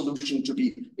Kerr-Newman solution to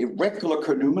be a regular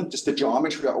Kerr-Newman, just the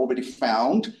geometry I already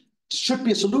found, should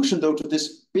be a solution, though, to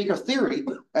this bigger theory.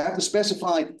 I have to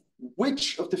specify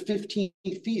which of the 15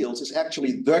 fields is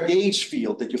actually the gauge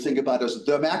field that you think about as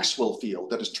the Maxwell field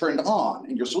that is turned on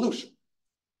in your solution.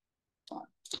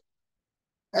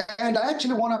 And I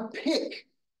actually want to pick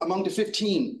among the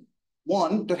 15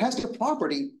 one that has the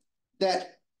property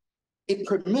that it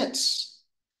permits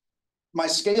my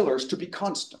scalars to be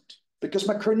constant, because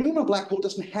my Kerr-Newman black hole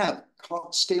doesn't have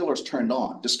scalars turned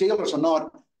on. The scalars are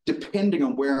not depending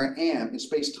on where I am in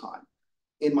space-time.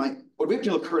 In my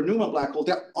original Kerr-Newman black hole,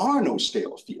 there are no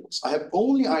scalar fields. I have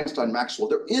only Einstein-Maxwell.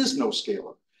 There is no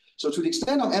scalar. So to the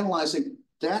extent I'm analyzing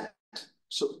that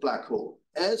black hole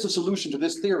as a solution to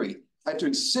this theory, I have to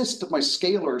insist that my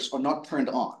scalars are not turned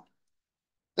on.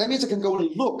 That means I can go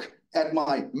and look at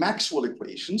my Maxwell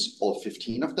equations, all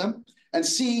 15 of them, and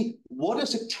see what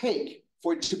does it take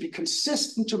for it to be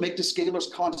consistent to make the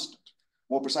scalars constant.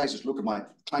 More precise is look at my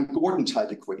Klein-Gordon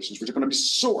type equations, which are going to be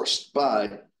sourced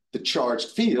by the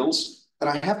charged fields, and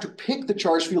I have to pick the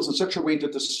charged fields in such a way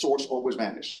that the source always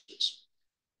vanishes.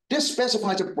 This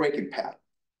specifies a breaking pattern.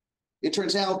 It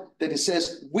turns out that it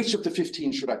says, which of the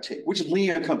 15 should I take? Which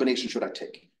linear combination should I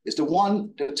take? Is the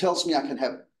one that tells me I can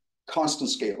have constant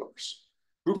scalars.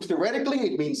 Group theoretically,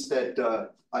 it means that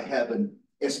I have an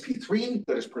sp3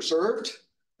 that is preserved,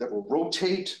 that will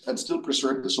rotate and still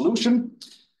preserve the solution.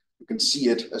 You can see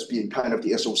it as being kind of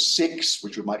the SO6,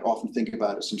 which you might often think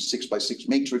about as some 6x6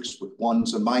 matrix with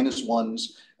ones and minus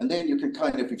ones. And then you can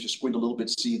kind of, if you squint a little bit,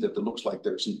 see that it looks like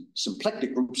there's some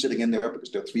symplectic group sitting in there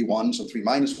because there are 3 ones and 3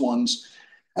 minus ones.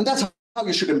 And that's how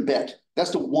you should embed.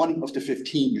 That's the one of the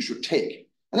 15 you should take.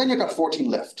 And then you've got 14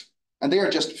 left. And they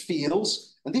are just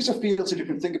fields. And these are fields that you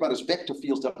can think about as vector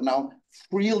fields that are now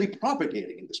freely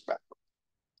propagating in this background.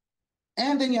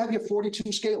 And then you have your 42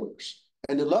 scalars.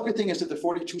 And the lovely thing is that the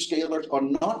 42 scalars are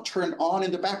not turned on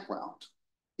in the background.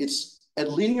 It's a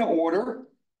linear order.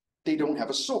 They don't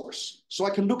have a source. So I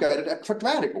can look at it at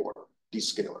quadratic order.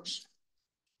 these scalars.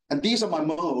 And these are my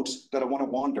modes that I want to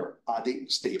wonder, are they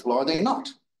stable or are they not?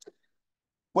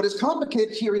 What is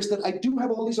complicated here is that I do have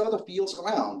all these other fields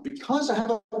around because I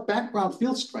have a background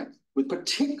field strength with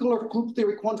particular group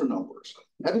theory quantum numbers.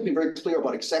 I haven't been very clear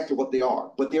about exactly what they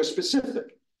are, but they're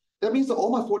specific. That means that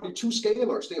all my 42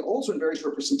 scalars, they're also in various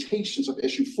representations of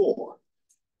SU4.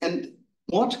 And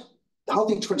how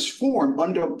they transform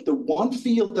under the one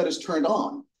field that is turned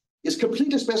on is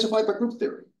completely specified by group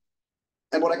theory.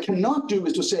 And what I cannot do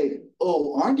is to say,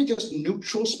 oh, aren't they just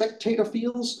neutral spectator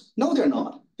fields? No, they're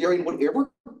not. They're in whatever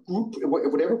group,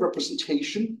 whatever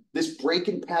representation this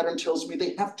breaking pattern tells me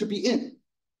they have to be in.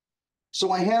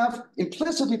 So I have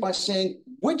implicitly by saying,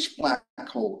 which black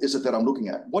hole is it that I'm looking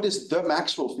at? What is the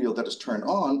Maxwell field that is turned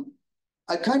on?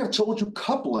 I kind of told you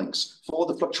couplings for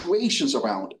the fluctuations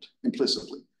around it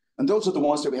implicitly. And those are the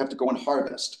ones that we have to go and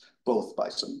harvest, both by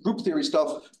some group theory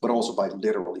stuff, but also by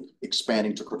literally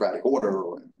expanding to quadratic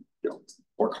order and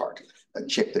work hard and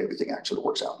check that everything actually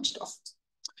works out and stuff.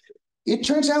 It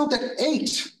turns out that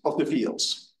 8 of the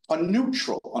fields are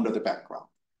neutral under the background.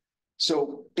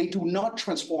 So they do not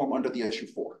transform under the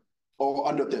SU4 or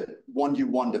under the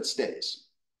 1U1 that stays.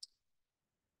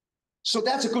 So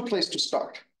that's a good place to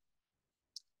start.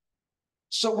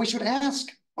 So we should ask,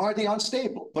 are they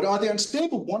unstable? But are they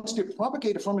unstable once they're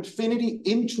propagated from infinity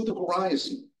into the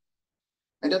horizon?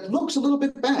 And that looks a little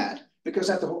bit bad because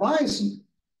at the horizon,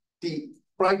 the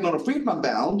Bragg-Friedman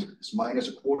bound is minus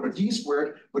a quarter d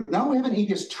squared, but now we have an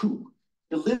AdS 2.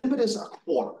 The limit is a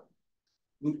quarter.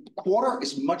 Quarter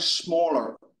is much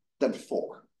smaller than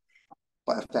 4,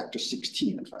 by a factor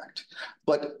 16, in fact,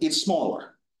 but it's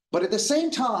smaller. But at the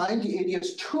same time, the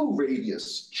AdS 2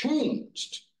 radius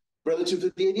changed relative to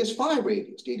the AdS 5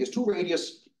 radius. The AdS 2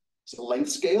 radius is a length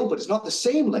scale, but it's not the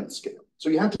same length scale. So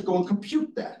you have to go and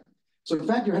compute that. So in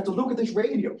fact, you have to look at this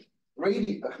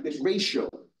this ratio.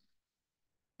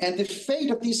 And the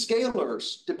fate of these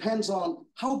scalars depends on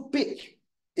how big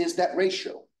is that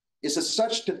ratio. Is it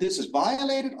such that this is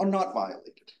violated or not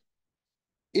violated?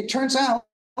 It turns out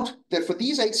that for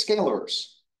these 8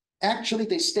 scalars, actually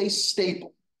they stay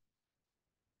stable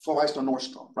for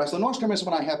Reisler-Nordstrom. Reisler-Nordstrom is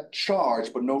when I have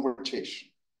charge but no rotation.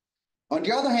 On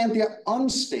the other hand, they are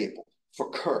unstable for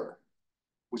Kerr,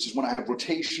 which is when I have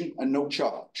rotation and no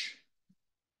charge.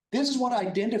 This is what I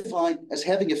identify as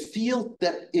having a field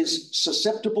that is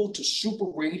susceptible to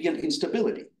super-radiant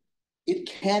instability. It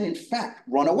can, in fact,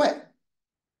 run away.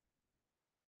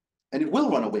 And it will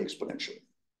run away exponentially.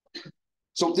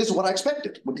 So this is what I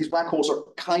expected. When these black holes are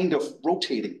kind of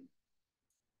rotating,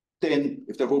 then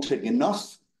if they're rotating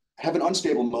enough, have an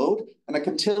unstable mode, and I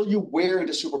can tell you where in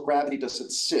the supergravity does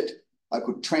it sit. I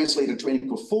could translate it to n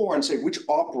equals 4 and say which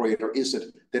operator is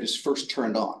it that is first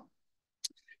turned on.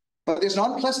 But there's an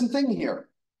unpleasant thing here.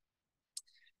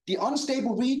 The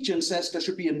unstable region says there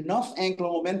should be enough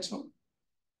angular momentum.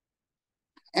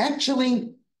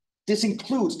 Actually, this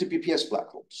includes the BPS black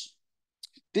holes.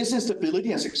 This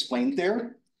instability, as explained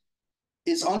there,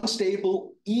 is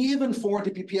unstable even for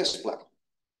the BPS black hole.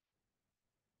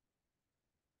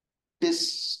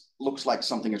 This looks like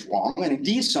something is wrong, and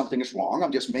indeed something is wrong.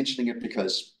 I'm just mentioning it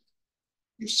because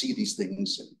you see these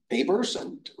things in papers,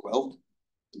 and well,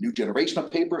 the new generation of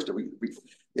papers that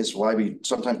is why we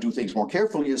sometimes do things more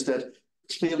carefully, is that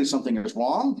clearly something is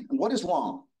wrong. And what is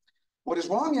wrong? What is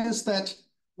wrong is that,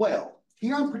 well,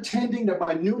 here I'm pretending that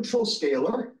my neutral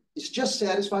scalar just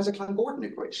satisfies a Klein-Gordon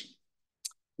equation.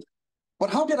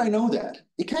 But how did I know that?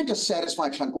 It can't just satisfy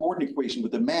a Klein-Gordon equation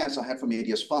with the mass I had from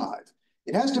AdS 5.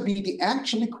 It has to be the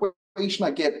actual equation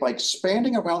I get by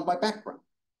expanding around my background.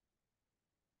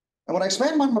 And when I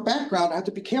expand my background, I have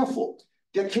to be careful.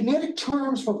 There are kinetic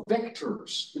terms for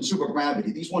vectors in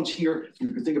supergravity. These ones here, you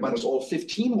can think about as all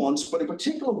 15 ones, but in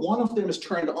particular, one of them is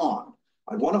turned on.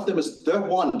 And one of them is the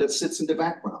one that sits in the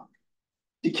background.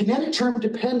 The kinetic term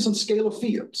depends on scalar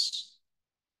fields.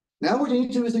 Now what you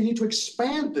need to do is you need to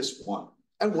expand this one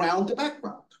around the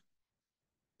background.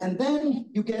 And then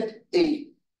you get a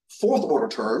 4th order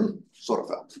term, sort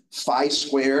of a phi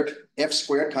squared, f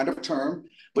squared kind of term.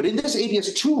 But in this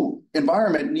AdS 2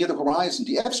 environment near the horizon,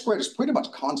 the f squared is pretty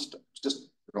much constant. It's just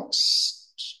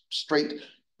straight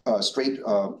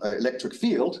electric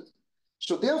field.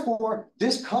 So therefore,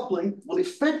 this coupling will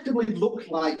effectively look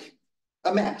like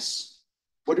a mass.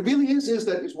 What it really is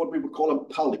that is what we would call a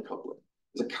Pauli coupling.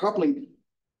 It's a coupling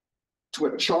to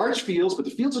a charged fields, but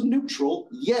the fields are neutral,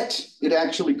 yet it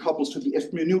actually couples to the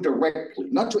f mu directly,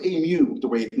 not to a mu the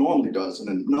way it normally does in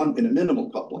a minimal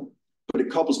coupling, but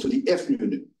it couples to the f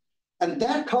mu. And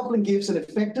that coupling gives an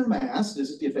effective mass.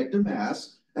 This is the effective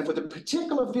mass. And for the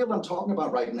particular field I'm talking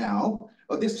about right now,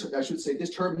 or this, I should say,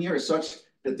 this term here is such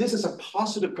that this is a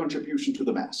positive contribution to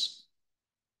the mass.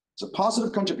 It's a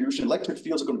positive contribution. Electric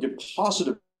fields are going to give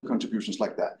positive contributions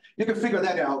like that. You can figure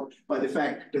that out by the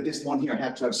fact that this one here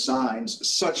had to have signs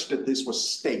such that this was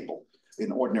stable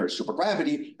in ordinary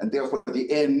supergravity, and therefore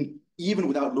the N, even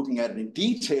without looking at it in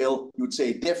detail, you would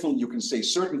say definitely you can say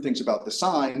certain things about the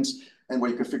signs, and what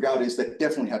you can figure out is that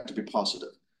definitely had to be positive.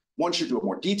 Once you do it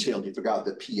more detailed, you figure out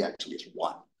that P actually is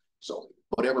 1. So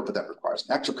whatever, but that requires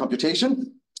an actual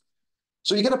computation.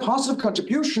 So you get a positive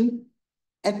contribution,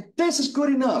 and this is good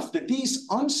enough that these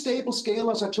unstable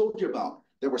scalars I told you about,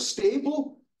 they were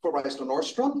stable for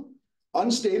Reisner-Nordstrom,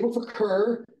 unstable for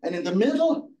Kerr, and in the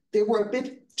middle, they were a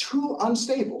bit too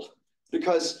unstable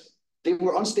because they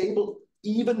were unstable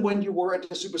even when you were at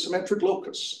the supersymmetric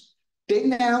locus. They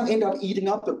now end up eating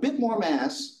up a bit more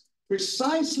mass,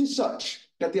 precisely such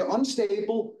that they're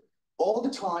unstable all the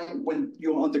time when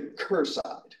you're on the Kerr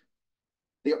side.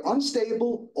 They're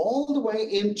unstable all the way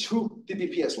into the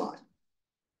BPS line.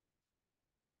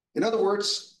 In other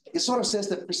words, it sort of says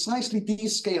that precisely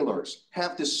these scalars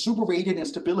have this superradiant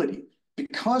instability.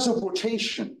 Because of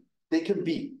rotation, they can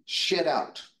be shed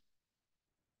out.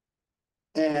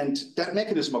 And that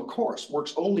mechanism, of course,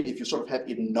 works only if you sort of have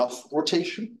enough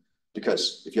rotation,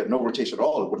 because if you have no rotation at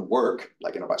all, it wouldn't work,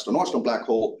 like in a Reisner-Nordstrom black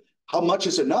hole. How much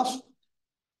is enough?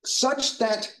 Such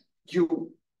that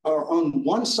you are on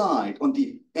one side, on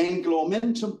the angular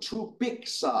momentum too big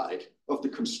side of the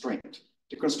constraint.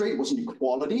 The constraint was an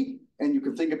equality, and you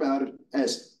can think about it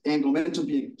as angular momentum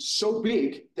being so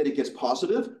big that it gets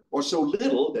positive, or so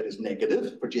little that is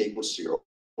negative. For j equals 0,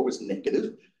 is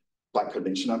negative. By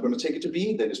convention, I'm going to take it to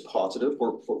be, that is positive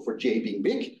for j being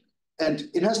big. And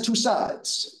it has two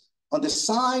sides. On the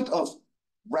side of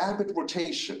rapid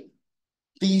rotation,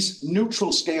 these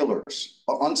neutral scalars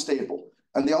are unstable.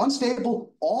 And they're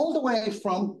unstable all the way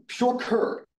from pure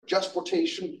Kerr, just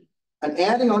rotation, and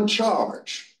adding on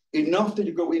charge, enough that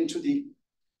you go into the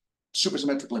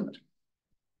supersymmetric limit.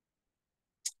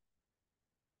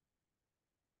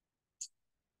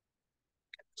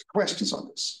 Questions on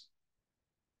this?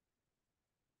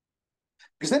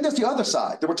 Because then there's the other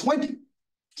side. There were 20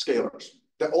 scalars.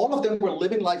 That all of them were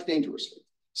living life dangerously,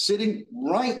 sitting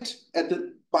right at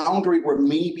the boundary where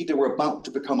maybe they were about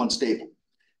to become unstable.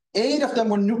 8 of them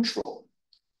were neutral.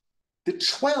 The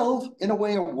 12, in a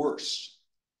way, are worse.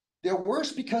 They're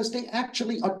worse because they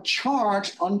actually are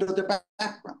charged under the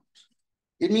background.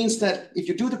 It means that if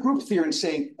you do the group theory and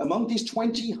say, among these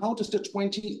 20, how does the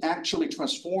 20 actually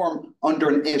transform under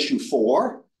an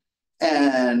SU4?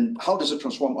 And how does it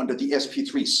transform under the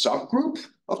sp3 subgroup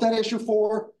of that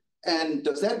SU4? And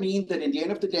does that mean that in the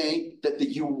end of the day, that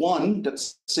the U1 that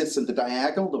sits in the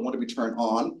diagonal, the one that we turn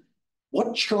on,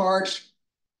 what charge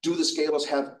do the scalars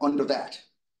have under that?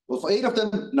 Well, for 8 of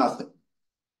them, nothing.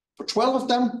 For 12 of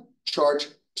them, charge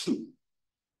 2.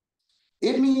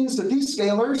 It means that these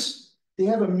scalars, they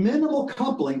have a minimal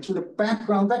coupling to the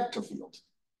background vector field,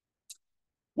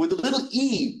 with the little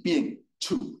e being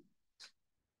 2.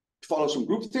 It follows from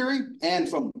group theory and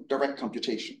from direct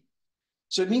computation.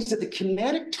 So it means that the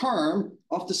kinetic term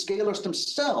of the scalars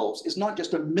themselves is not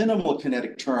just a minimal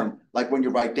kinetic term, like when you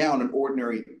write down an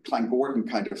ordinary Klein-Gordon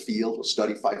kind of field, or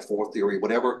study 5-4 theory,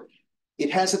 whatever.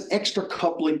 It has an extra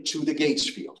coupling to the Gates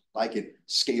field, like in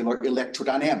scalar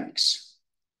electrodynamics.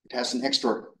 It has an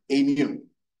extra A mu.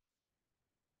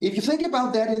 If you think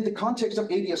about that in the context of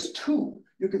AdS2,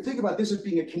 you can think about this as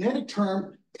being a kinetic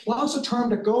term plus a term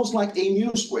that goes like A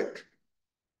mu squared.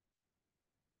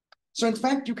 So in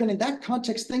fact, you can, in that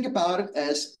context, think about it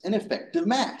as an effective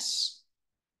mass.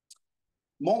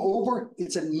 Moreover,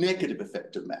 it's a negative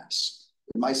effective mass.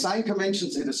 In my sign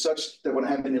conventions, it is such that when I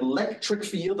have an electric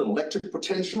field, an electric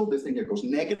potential, this thing here goes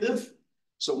negative.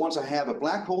 So once I have a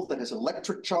black hole that has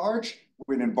electric charge,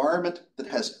 we're in an environment that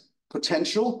has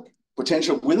potential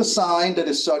with a sign that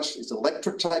is such, it's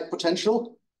electric type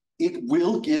potential, it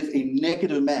will give a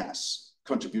negative mass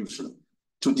contribution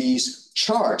to these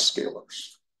charge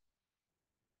scalars.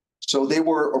 So they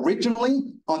were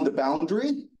originally on the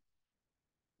boundary.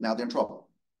 Now they're in trouble.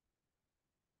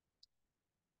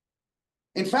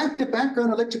 In fact, the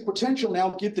background electric potential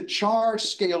now give the charge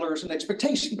scalars an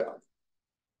expectation value.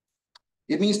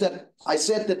 It means that I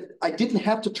said that I didn't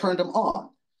have to turn them on.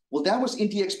 Well, that was in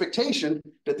the expectation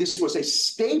that this was a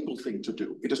stable thing to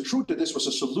do. It is true that this was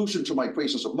a solution to my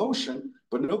equations of motion,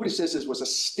 but nobody says this was a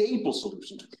stable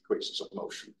solution to the equations of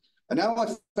motion. And now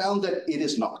I've found that it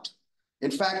is not.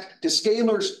 In fact, the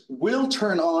scalars will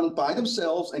turn on by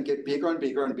themselves and get bigger and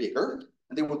bigger and bigger,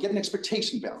 and they will get an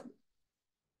expectation value.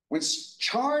 When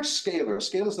charged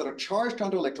scalars that are charged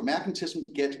under electromagnetism,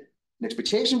 get an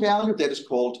expectation value that is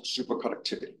called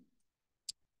superconductivity.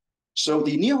 So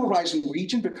the near horizon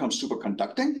region becomes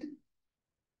superconducting.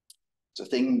 It's a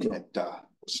thing that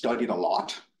was studied a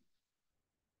lot,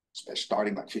 especially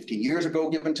starting like 15 years ago,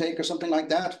 give and take, or something like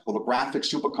that. Holographic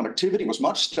superconductivity was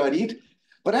much studied.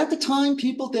 But at the time,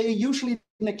 they usually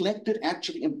neglected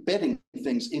actually embedding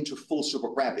things into full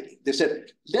supergravity. They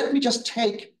said, let me just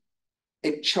take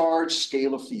a charge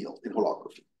scalar field in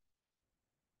holography.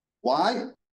 Why?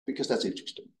 Because that's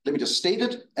interesting. Let me just state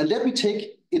it, and let me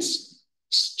take its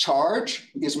charge,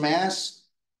 its mass,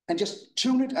 and just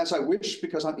tune it as I wish,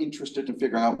 because I'm interested in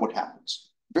figuring out what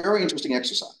happens. Very interesting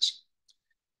exercise.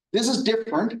 This is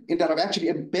different in that I've actually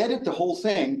embedded the whole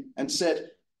thing and said,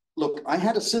 look, I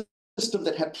had a system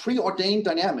that had preordained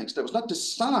dynamics that was not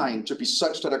designed to be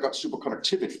such that I got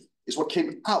superconductivity. Is what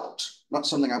came out, not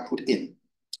something I put in.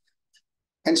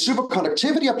 And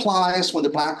superconductivity applies when the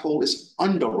black hole is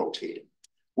under-rotating,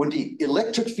 when the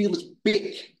electric field is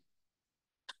big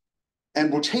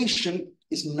and rotation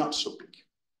is not so big.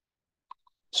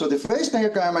 So the phase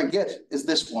diagram I get is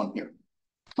this one here.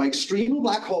 My extremal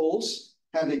black holes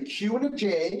have a Q and a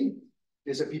J.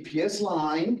 There's a BPS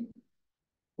line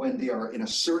when they are in a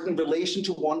certain relation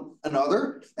to one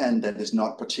another, and that is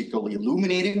not particularly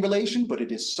illuminating relation, but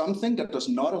it is something that does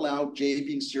not allow J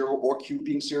being 0 or Q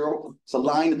being 0. It's a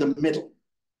line in the middle.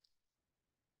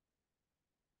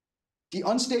 The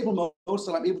unstable modes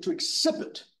that I'm able to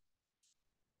exhibit,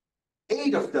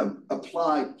 8 of them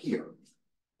apply here,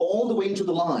 all the way into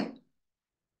the line.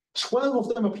 12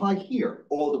 of them apply here,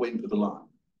 all the way into the line.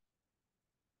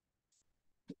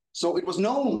 So it was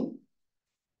known,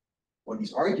 or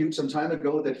he's argued some time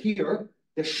ago, that here,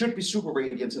 there should be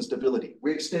superradiance and stability.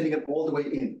 We're extending it all the way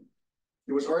in.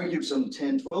 It was argued some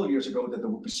 10, 12 years ago that there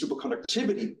would be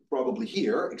superconductivity probably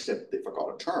here, except they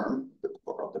forgot a term, they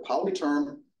forgot the Pauli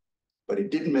term, but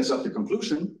it didn't mess up the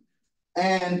conclusion.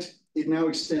 And it now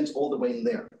extends all the way in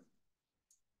there.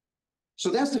 So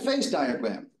that's the phase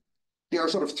diagram. There are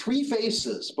sort of 3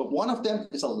 phases, but one of them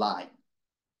is a line.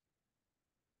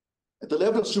 At the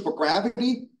level of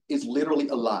supergravity, is literally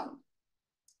a line.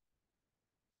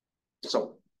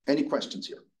 So, any questions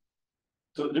here?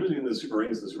 So the difference between the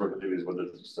superradiance and the superconductivity is whether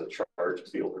it's a charged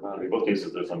field or not. In both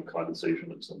cases, there's some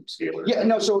condensation and some scalar. Yeah,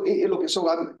 no, so look,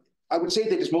 so I would say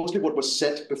that it's mostly what was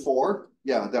said before.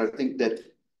 Yeah, that I think that,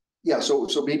 yeah, so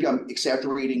maybe I'm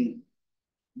exaggerating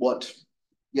what,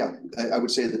 yeah, I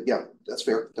would say that, yeah, that's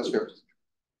fair, that's fair.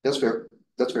 That's fair,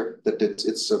 that's fair, that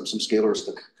it's some scalars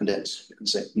that condense, you can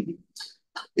say. Mm-hmm.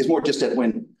 It's more just that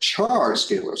when charge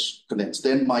scalars condense,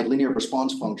 then my linear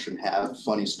response function have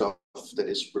funny stuff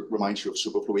that reminds you of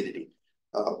superfluidity.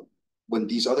 When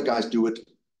these other guys do it,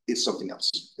 it's something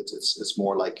else. It's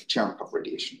more like Cherenkov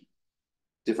radiation,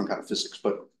 different kind of physics.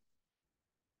 But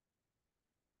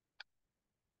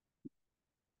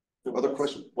other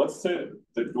question? What's the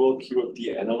dual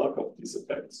QFD analog of these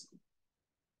effects?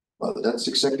 Well, that's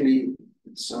exactly,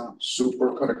 it's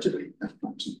superconductivity.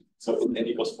 So in N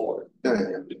equals 4.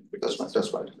 Yeah.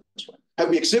 That's right. Have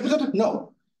we exhibited it?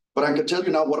 No. But I can tell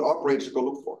you now what operators to go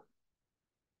look for.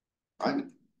 Right?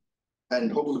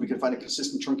 And hopefully we can find a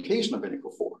consistent truncation of N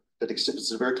equal 4 that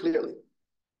exhibits it very clearly.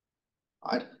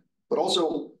 Right? But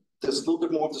also, there's a little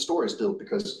bit more of the story still,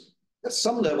 because at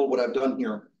some level, what I've done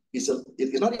here is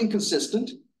it's not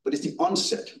inconsistent, but it's the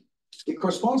onset. It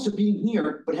corresponds to being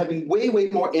here, but having way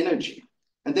more energy,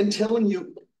 and then telling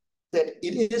you that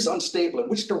it is unstable. In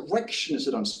which direction is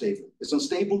it unstable? It's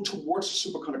unstable towards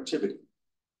superconductivity.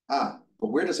 But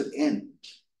where does it end?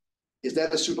 Is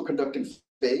that a superconducting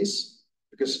phase?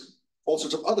 Because all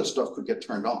sorts of other stuff could get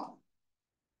turned on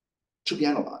to be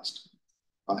analyzed.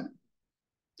 Right?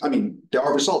 I mean, there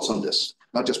are results on this,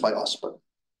 not just by us, but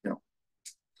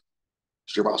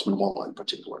Shrivastava and Walla in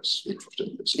particular is interested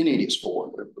in this. In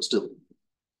AdS4, but still,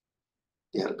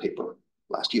 they had a paper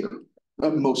last year,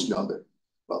 mostly on the,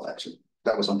 well, actually,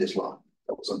 that was on this line.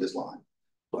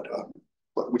 But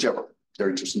whichever, they're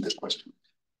interested in this question.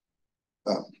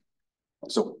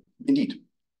 So indeed,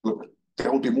 look,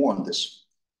 there will be more on this.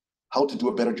 How to do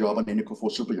a better job on N equal 4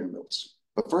 superunit nodes.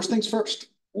 But first things first,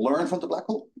 learn from the black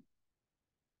hole.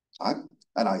 And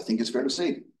I think it's fair to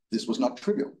say this was not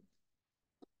trivial.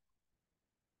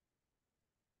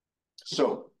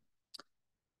 So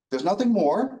there's nothing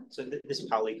more. So this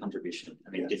Pauli contribution, I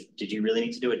mean, did you really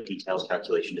need to do a detailed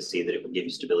calculation to see that it would give you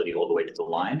stability all the way to the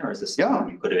line, or is this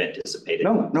something you could have anticipated?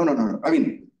 No. I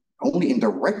mean, only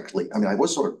indirectly. I mean, I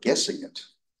was sort of guessing it.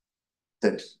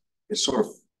 That it's sort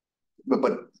of,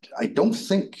 but I don't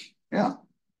think,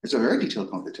 it's a very detailed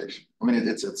computation. I mean,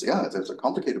 it's a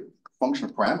complicated function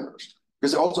of parameters.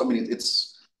 Because also, I mean,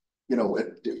 it's you know,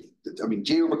 I mean,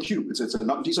 J over Q, it's a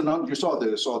non, these are non, you saw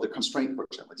the constraint, for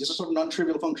example. These are sort of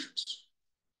non-trivial functions.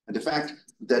 And the fact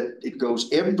that it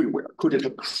goes everywhere, could it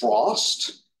have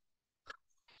crossed?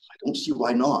 I don't see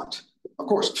why not. Of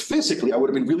course, physically, I would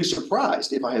have been really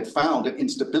surprised if I had found an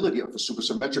instability of a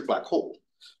supersymmetric black hole,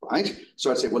 right? So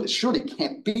I'd say, well, it surely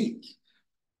can't be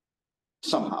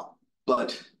somehow.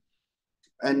 But,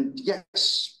 and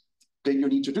yes, then you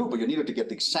need to do, but you needed to get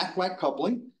the exact right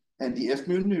coupling, and the F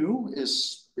mu nu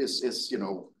is, you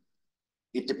know,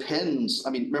 it depends. I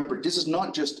mean, remember, this is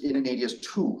not just in an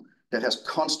AdS2 that has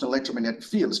constant electromagnetic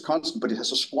field. It's constant, but it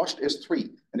has a squashed S3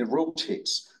 and it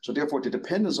rotates. So therefore, the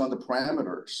dependence on the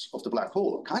parameters of the black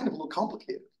hole are kind of a little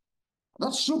complicated.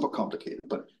 Not super complicated,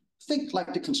 but think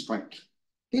like the constraint.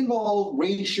 They involve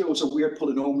ratios of weird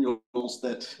polynomials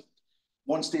that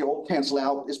once they all cancel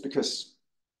out is because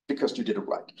you did it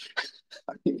right.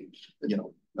 I mean, you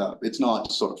know, it's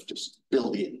not sort of just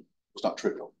built in. It's not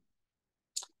trivial.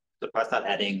 So if I start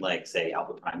adding, like, say,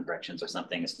 alpha prime corrections or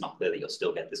something, it's not clear that you'll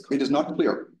still get this. It is not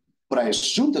clear, but I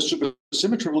assume the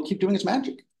supersymmetry will keep doing its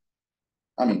magic.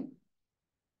 I mean,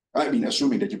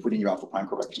 assuming that you put in your alpha prime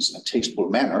corrections in a tasteful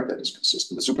manner that is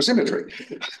consistent with supersymmetry.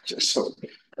 So,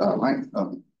 right.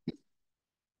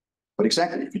 But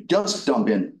exactly, if you just dump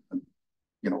in,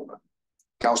 you know,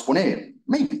 Gauss-Bonnet,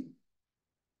 maybe.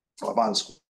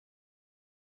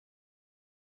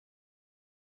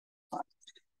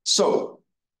 So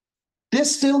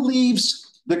this still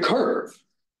leaves the curve,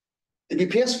 the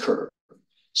BPS curve.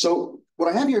 So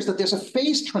what I have here is that there's a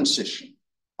phase transition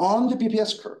on the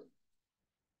BPS curve.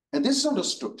 And this is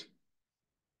understood,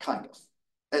 kind of,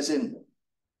 as in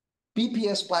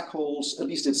BPS black holes, at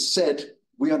least it's said,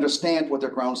 we understand what their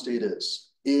ground state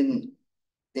is in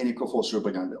N=4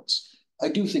 supergiant melts. I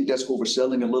do think that's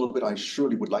overselling a little bit. I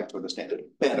surely would like to understand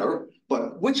it better,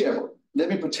 but whichever. Let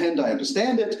me pretend I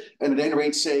understand it, and at any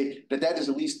rate say that that is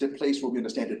at least the place where we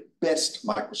understand it best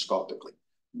microscopically.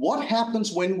 What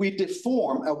happens when we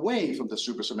deform away from the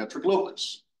supersymmetric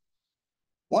locus?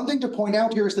 One thing to point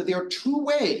out here is that there are two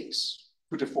ways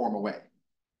to deform away.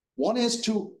 One is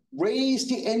to raise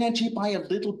the energy by a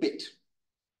little bit.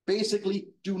 Basically,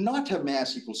 do not have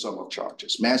mass equals sum of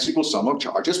charges. Mass equals sum of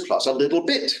charges plus a little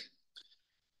bit.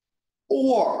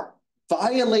 Or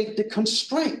violate the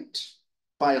constraint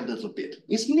by a little bit.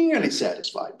 It's nearly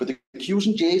satisfied, but the Q's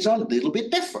and J's are a little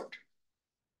bit different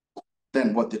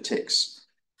than what it takes.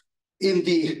 In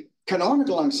the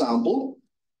canonical ensemble,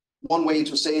 one way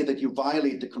to say that you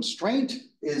violate the constraint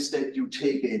is that you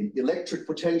take an electric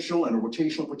potential and a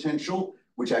rotational potential,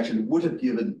 which actually would have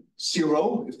given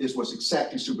 0 if this was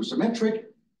exactly supersymmetric,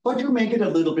 but you make it a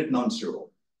little bit non-zero.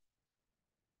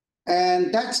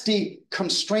 And that's the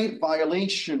constraint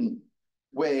violation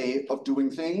way of doing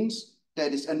things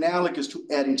that is analogous to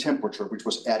adding temperature, which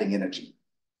was adding energy.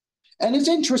 And it's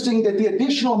interesting that the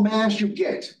additional mass you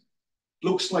get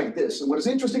looks like this. And what is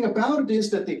interesting about it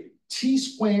is that the T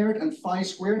squared and phi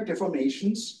squared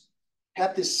deformations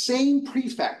have the same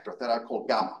prefactor that I call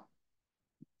gamma.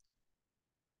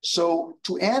 So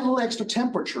to add a little extra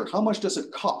temperature, how much does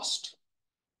it cost?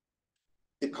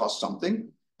 It costs something.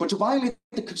 But to violate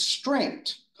the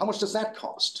constraint, how much does that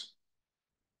cost?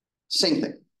 Same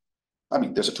thing. I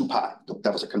mean, there's a 2 pi.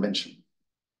 That was a convention.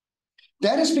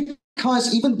 That is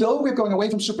because even though we're going away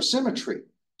from supersymmetry,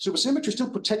 supersymmetry still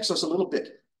protects us a little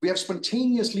bit. We have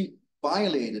spontaneously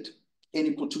violated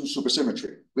N=2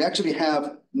 supersymmetry. We actually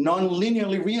have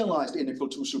non-linearly realized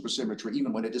N=2 supersymmetry,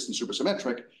 even when it isn't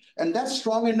supersymmetric. And that's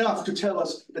strong enough to tell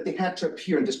us that they had to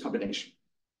appear in this combination.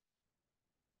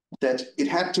 That it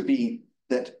had to be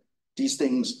that these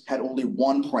things had only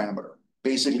one parameter,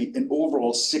 basically an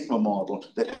overall sigma model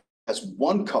that has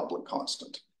one coupling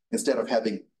constant, instead of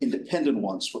having independent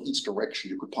ones for each direction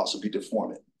you could possibly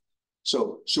deform it.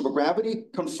 So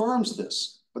supergravity confirms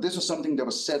this, but this is something that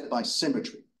was said by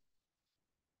symmetry.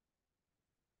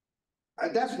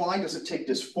 And that's why does it take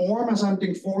this form as I'm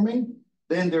deforming?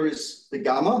 Then there is the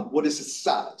gamma. What is its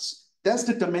size? That's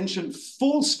the dimension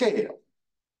full scale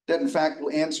that in fact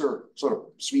will answer sort of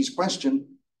Swee's question,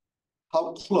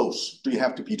 how close do you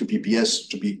have to be to BPS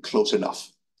to be close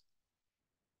enough?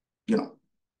 You know,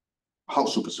 how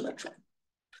supersymmetric.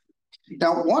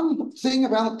 Now, one thing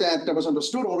about that that was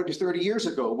understood already 30 years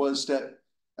ago was that,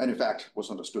 and in fact was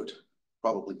understood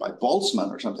probably by Boltzmann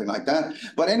or something like that.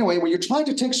 But anyway, when you're trying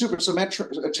to take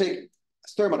take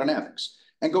thermodynamics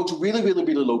and go to really, really,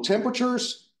 really low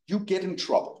temperatures, you get in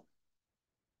trouble.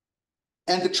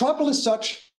 And the trouble is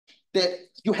such that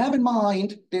you have in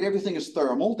mind that everything is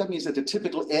thermal. That means that the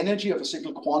typical energy of a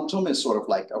single quantum is sort of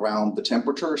like around the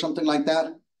temperature or something like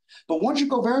that. But once you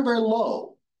go very, very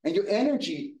low, and your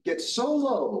energy gets so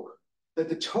low that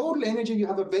the total energy you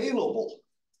have available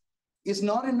is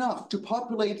not enough to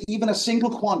populate even a single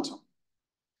quantum,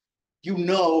 you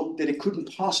know that it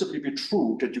couldn't possibly be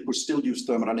true that you could still use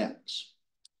thermodynamics.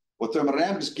 What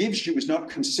thermodynamics gives you is not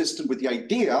consistent with the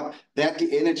idea that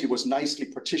the energy was nicely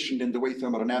partitioned in the way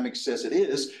thermodynamics says it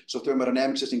is, so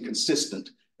thermodynamics is inconsistent.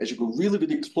 As you go really,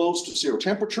 really close to zero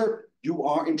temperature, you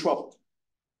are in trouble.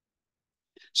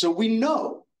 So we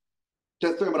know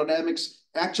that thermodynamics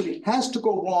actually has to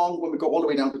go wrong when we go all the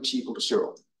way down to T equal to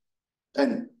 0.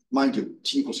 And mind you,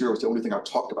 T equals 0 is the only thing I've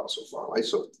talked about so far, right?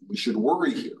 So we should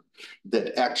worry here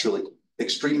that actually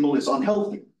extremal is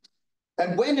unhealthy.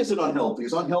 And when is it unhealthy?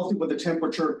 It's unhealthy when the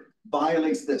temperature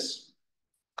violates this.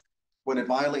 When it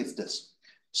violates this.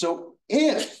 So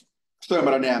if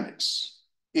thermodynamics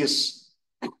is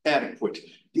adequate,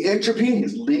 the entropy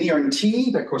is linear in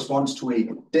T, that corresponds to a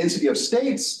density of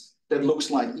states that looks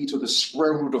like e to the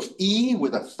square root of E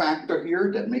with a factor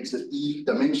here that makes it E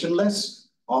dimensionless,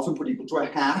 often put equal to a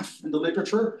half in the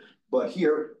literature. But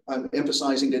here I'm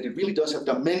emphasizing that it really does have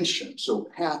dimension. So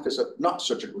half is not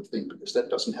such a good thing because that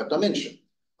doesn't have dimension.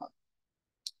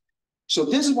 So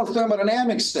this is what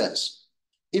thermodynamics says.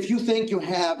 If you think you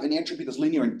have an entropy that's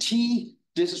linear in T,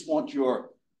 this is what your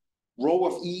rho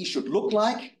of E should look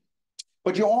like.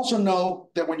 But you also know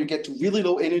that when you get to really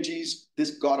low energies,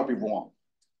 this gotta be wrong.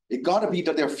 It gotta be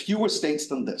that there are fewer states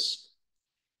than this.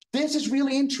 This is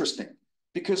really interesting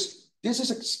because this is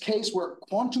a case where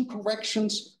quantum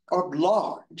corrections are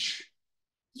large,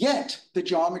 yet the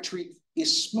geometry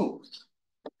is smooth.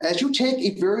 As you take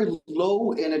a very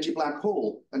low energy black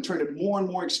hole and turn it more and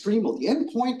more extremal, the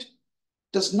endpoint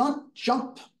does not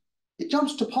jump. It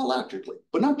jumps topologically,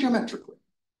 but not geometrically.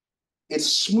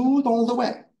 It's smooth all the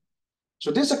way.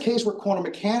 So this is a case where quantum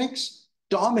mechanics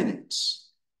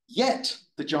dominates, yet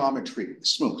the geometry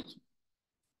is smooth.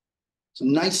 It's a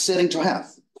nice setting to have.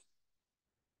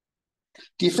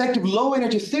 The effective low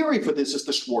energy theory for this is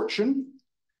the Schwarzian,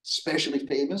 especially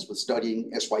famous with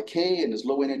studying SYK and his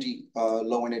low energy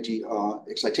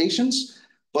excitations.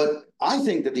 But I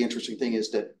think that the interesting thing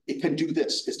is that it can do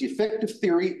this. It's the effective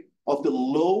theory of the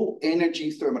low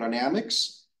energy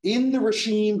thermodynamics in the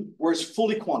regime where it's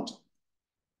fully quantum.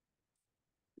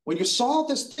 When you solve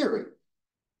this theory,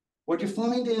 what you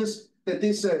find is that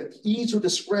this e to the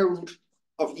square root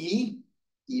of e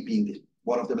being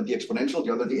one of them at the exponential,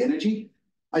 the other the energy,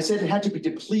 I said it had to be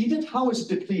depleted. How is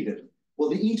it depleted? Well,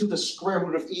 the e to the square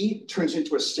root of e turns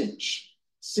into a sinh.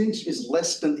 Sinh is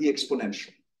less than the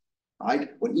exponential, right?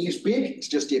 When e is big, it's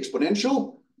just the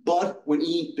exponential. But when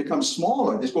e becomes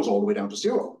smaller, this goes all the way down to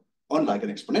 0, unlike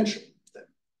an exponential that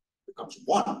becomes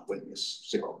 1 when it's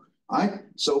 0, right?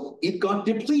 So it got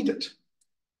depleted.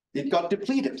 It got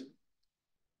depleted.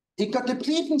 It got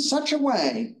depleted in such a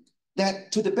way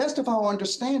that, to the best of our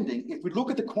understanding, if we look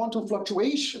at the quantum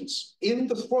fluctuations in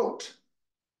the throat,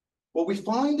 what we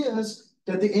find is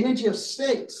that the energy of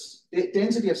states, the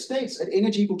density of states at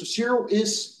energy equal to 0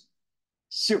 is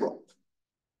 0.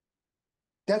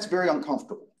 That's very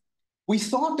uncomfortable. We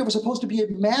thought there was supposed to be a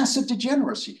massive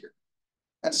degeneracy here.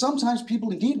 And sometimes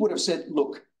people indeed would have said,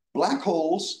 look, black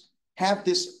holes have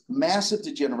this massive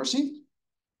degeneracy.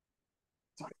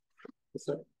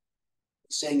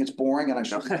 Saying it's boring and I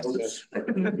should know this.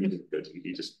 Good.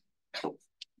 You just.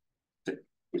 Yeah,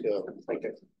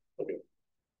 okay. Okay.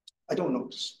 I don't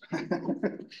notice. He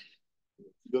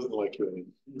doesn't like you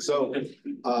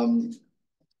anymore.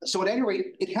 So at any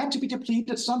rate, it had to be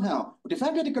depleted somehow. But the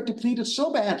fact that it got depleted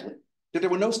so badly that there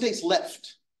were no states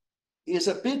left is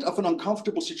a bit of an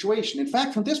uncomfortable situation. In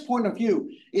fact, from this point of view,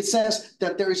 it says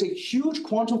that there is a huge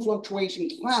quantum fluctuation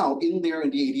cloud in there in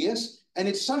the AdS, and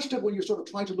it's such that when you're sort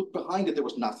of trying to look behind it, there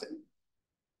was nothing.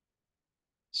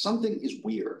 Something is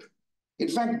weird. In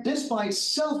fact, this by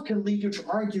itself can lead you to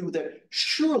argue that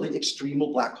surely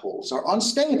extremal black holes are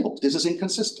unstable. This is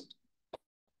inconsistent.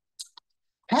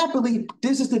 Happily,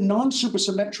 this is the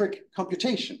non-supersymmetric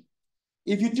computation.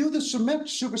 If you do the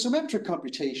supersymmetric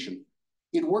computation,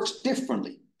 it works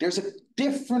differently. There's a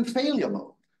different failure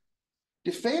mode.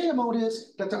 The failure mode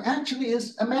is that there actually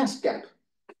is a mass gap.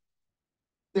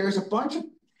 There's a bunch of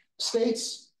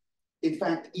states, in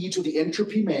fact, e to the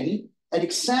entropy many, at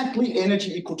exactly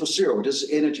energy equal to 0. This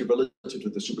is energy relative to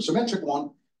the supersymmetric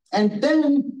one. And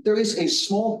then there is a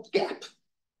small gap.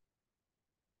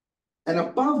 And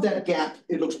above that gap,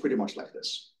 it looks pretty much like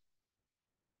this.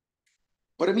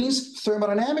 But it means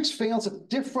thermodynamics fails a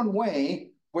different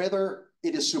way, whether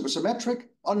it is supersymmetric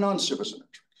or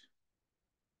non-supersymmetric.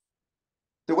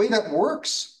 The way that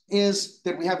works is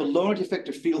that we have a low energy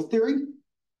effective field theory.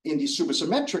 In the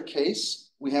supersymmetric case,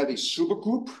 we have a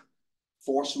supergroup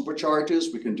force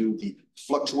supercharges. We can do the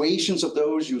fluctuations of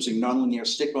those using nonlinear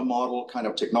stigma model kind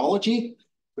of technology,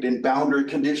 put in boundary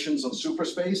conditions on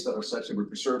superspace that are such that we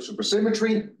preserve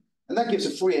supersymmetry. And that gives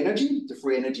a free energy. The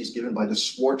free energy is given by the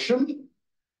Schwarzschild.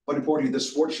 But importantly, the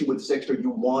Schwarzschild with this extra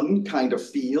U1 kind of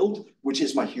field, which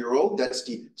is my hero. That's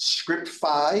the script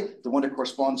phi, the one that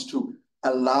corresponds to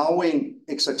allowing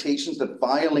excitations that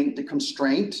violate the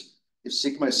constraint. If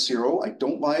sigma is 0, I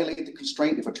don't violate the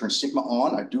constraint. If I turn sigma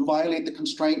on, I do violate the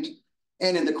constraint.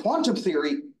 And in the quantum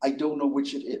theory, I don't know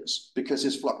which it is because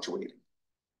it's fluctuating.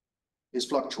 It's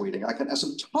fluctuating. I can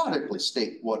asymptotically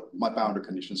state what my boundary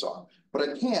conditions are, but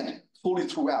I can't fully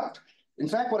throughout. In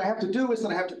fact, what I have to do is that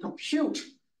I have to compute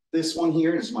this one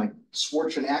here. This is my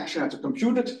Schwarzschild action. I have to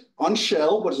compute it on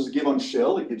shell. What does it give on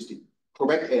shell? It gives the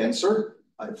correct answer.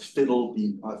 I've fiddled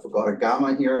I forgot a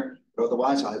gamma here. But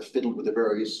otherwise, I have fiddled with the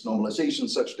various normalizations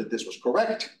such that this was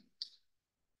correct.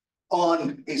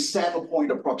 On a saddle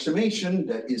point approximation,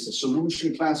 that is a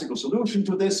solution, classical solution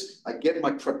to this, I get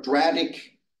my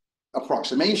quadratic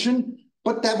approximation,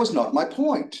 but that was not my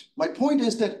point. My point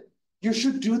is that you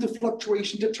should do the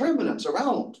fluctuation determinants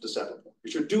around the saddle point.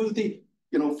 You should do the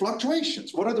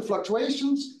fluctuations. What are the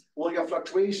fluctuations? Well, you have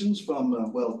fluctuations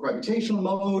from, gravitational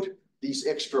mode, these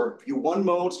extra U1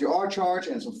 modes, the R charge,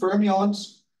 and some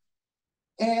fermions.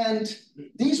 And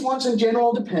these ones in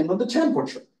general depend on the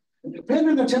temperature. And depending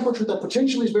on the temperature, the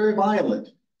potential is very violent.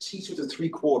 T to the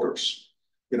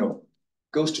 3/4,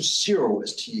 goes to 0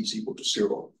 as T is equal to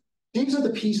 0. These are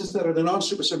the pieces that are the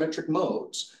non-supersymmetric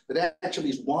modes. That actually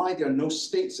is why there are no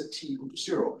states at T equal to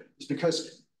 0. It's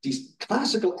because this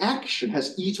classical action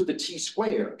has e to the T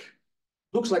squared.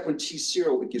 Looks like when T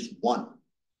 0, it gives 1.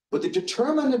 But the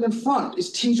determinant in front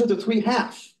is T to the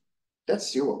 3/2.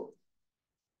 That's 0.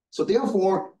 So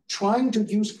therefore, trying to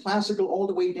use classical all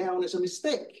the way down is a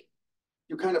mistake.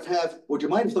 You kind of have what you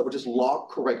might have thought were just log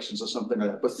corrections or something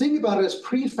like that. But think about it as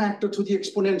pre-factor to the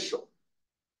exponential.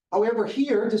 However,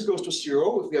 here, this goes to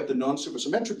 0 if we have the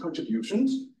non-supersymmetric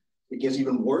contributions. It gets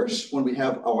even worse when we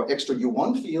have our extra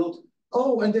U1 field.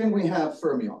 Oh, and then we have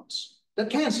fermions that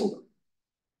cancel them.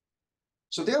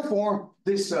 So therefore,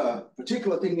 this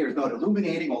particular thing here is not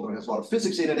illuminating, although it has a lot of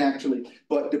physics in it actually.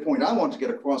 But the point I want to get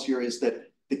across here is that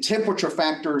the temperature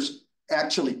factors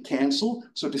actually cancel.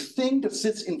 So the thing that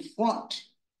sits in front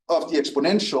of the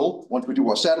exponential, once we do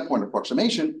our saddle point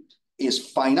approximation, is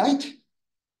finite.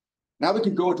 Now we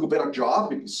can go into a better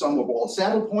job. We can sum of all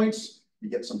saddle points. We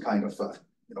get some kind of,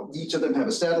 each of them have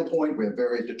a saddle point. We have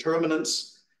various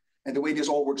determinants. And the way this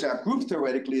all works out group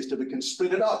theoretically is that we can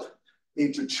split it up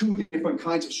into 2 different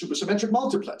kinds of supersymmetric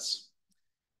multiplets.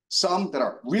 Some that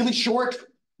are really short,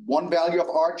 one value of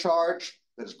R charge,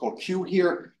 that is called Q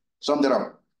here. Some that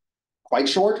are quite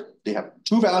short, they have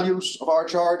 2 values of R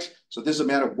charge. So this is a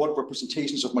matter of what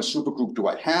representations of my supergroup do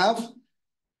I have.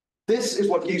 This is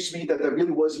what gives me that there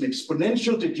really was an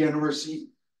exponential degeneracy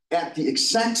at the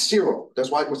exact 0.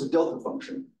 That's why it was a delta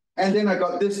function. And then I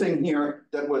got this thing here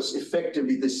that was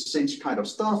effectively this same kind of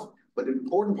stuff. But the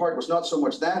important part was not so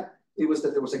much that, it was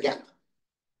that there was a gap.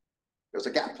 There's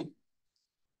a gap.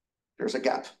 There's a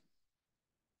gap.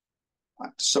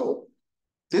 So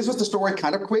this was the story,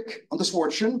 kind of quick on the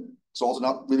Schwarzschild. It's also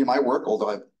not really my work, although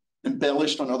I've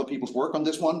embellished on other people's work on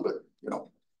this one. But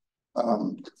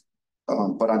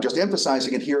but I'm just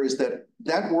emphasizing it here is that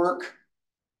that work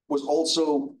was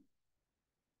also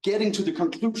getting to the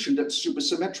conclusion that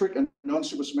supersymmetric and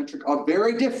non-supersymmetric are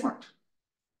very different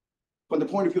from the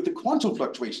point of view of the quantum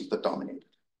fluctuations that dominate.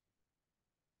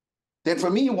 Then for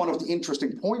me, one of the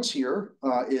interesting points here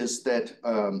is that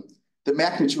the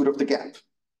magnitude of the gap.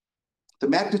 The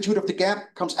magnitude of the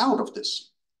gap comes out of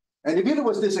this. And if it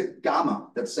was this gamma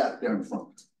that sat there in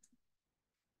front,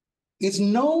 it's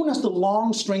known as the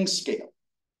long string scale.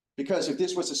 Because if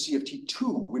this was a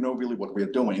CFT2, we know really what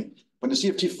we're doing. But the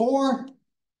CFT4,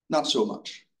 not so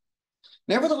much.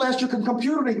 Nevertheless, you can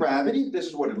compute it in gravity. This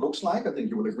is what it looks like. I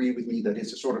think you will agree with me that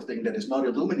it's the sort of thing that is not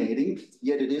illuminating,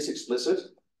 yet it is explicit.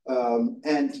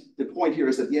 And the point here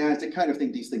is that, yeah, it's the kind of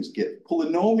thing these things give.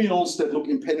 Polynomials that look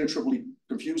impenetrably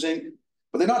confusing,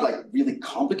 but they're not like really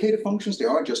complicated functions. They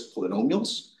are just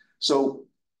polynomials. So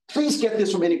please get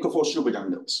this from any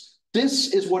Courant-Schubert-Young-Mills.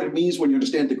 This is what it means when you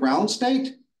understand the ground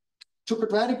state. To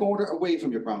quadratic order away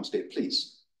from your ground state,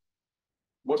 please.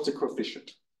 What's the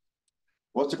coefficient?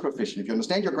 What's the coefficient? If you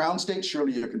understand your ground state,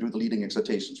 surely you can do the leading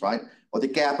excitations, right? Or the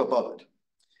gap above it.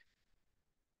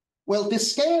 Well,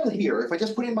 this scale here, if I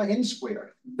just put in my n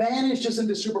squared, vanishes in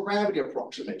the supergravity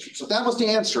approximation. So that was the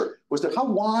answer, was that how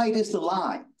wide is the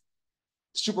line?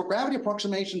 Supergravity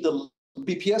approximation, the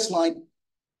BPS line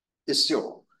is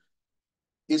 0.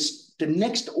 It's the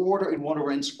next order in 1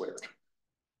 over n squared.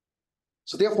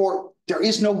 So therefore, there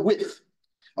is no width.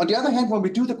 On the other hand, when we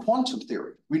do the quantum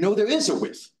theory, we know there is a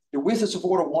width. The width is of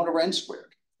order 1 over n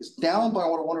squared. It's down by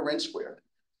order 1 over n squared.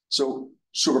 So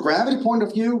supergravity point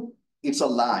of view, it's a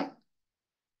line.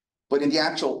 But in the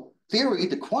actual theory,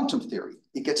 the quantum theory,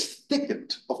 it gets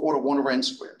thickened of order 1 over n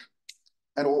squared.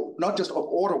 And not just of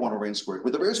order 1 over n squared,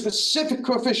 with a very specific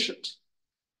coefficient,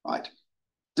 right?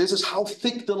 This is how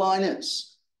thick the line is.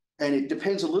 And it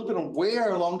depends a little bit on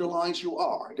where along the lines you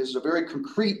are. This is a very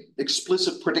concrete,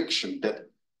 explicit prediction that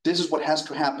this is what has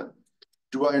to happen.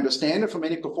 Do I understand it from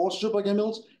n equal 4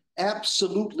 supergamills?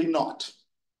 Absolutely not.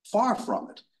 Far from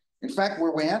it. In fact,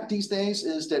 where we're at these days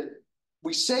is that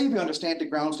we say we understand the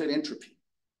ground state entropy.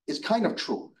 It's kind of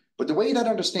true. But the way that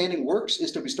understanding works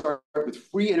is that we start with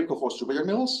free n equal 4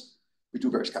 supergamills. We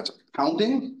do various kinds of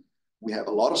counting. We have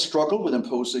a lot of struggle with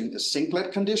imposing a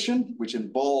singlet condition, which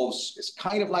involves, it's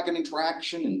kind of like an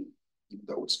interaction, and even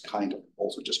though it's kind of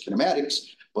also just kinematics.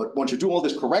 But once you do all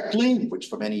this correctly, which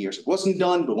for many years it wasn't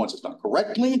done, but once it's done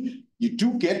correctly, you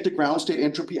do get the ground state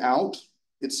entropy out,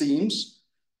 it seems.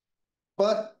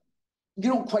 But you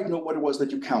don't quite know what it was that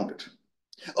you counted.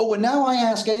 Oh, and now I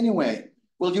ask anyway,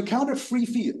 well, you counted free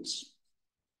fields.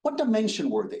 What dimension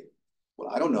were they? Well,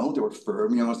 I don't know. There were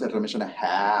fermions that had dimension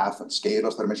 1/2 and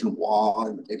scalars that had dimension 1,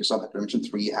 and maybe some had dimension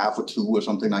 3, 1/2 or 2 or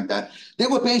something like that. They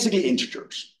were basically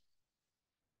integers.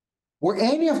 Were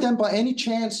any of them by any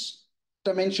chance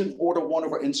dimension order 1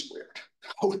 over n squared?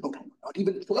 Oh, no, not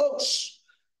even close.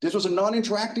 This was a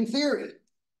non-interacting theory.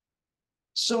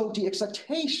 So the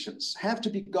excitations have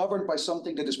to be governed by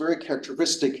something that is very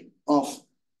characteristic of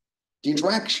the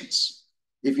interactions.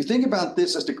 If you think about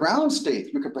this as the ground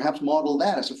state, you could perhaps model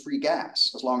that as a free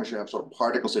gas, as long as you have sort of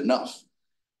particles enough.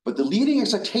 But the leading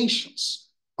excitations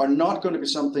are not going to be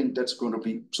something that's going to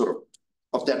be sort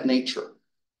of that nature.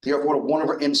 They are order 1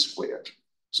 over n squared.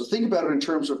 So think about it in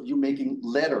terms of you making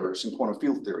letters in quantum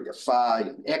field theory, a phi,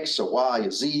 an x, a y,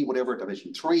 a z, whatever,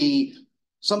 dimension 3,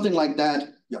 something like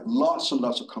that. You have lots and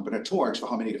lots of combinatorics for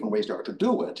how many different ways there are to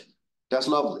do it. That's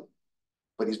lovely.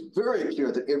 But it's very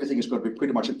clear that everything is going to be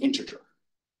pretty much an integer.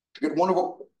 To get 1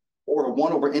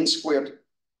 over n squared,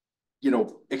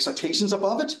 excitations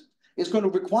above it, is going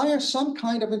to require some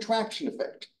kind of interaction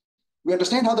effect. We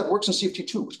understand how that works in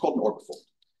CFT2. It's called an orbifold.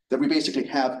 That we basically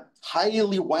have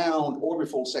highly wound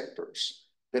orbifold sectors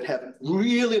that have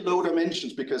really low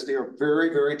dimensions because they are very,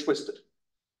 very twisted.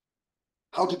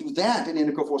 How to do that in n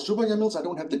equal 4 supergamills, I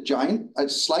don't have the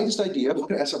slightest idea,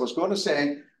 but as I was going to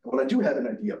say, well, I do have an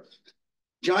idea.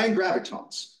 Giant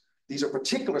gravitons. These are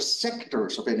particular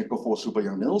sectors of n equal 4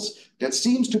 supergamills that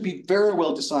seems to be very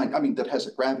well designed. I mean, that has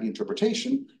a gravity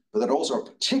interpretation, but that also are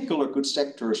particular good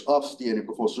sectors of the n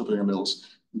equal 4 supergamills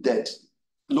that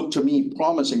look to me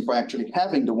promising for actually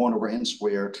having the 1 over n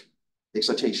squared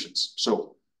excitations.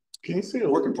 So, can you say a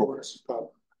work in little more progress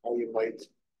about how you might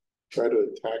try to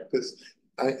attack this?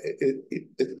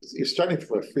 You're starting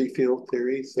from a free field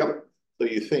theory, so yep. So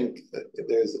you think that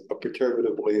there's a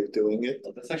perturbative way of doing it?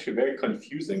 Well, that's actually very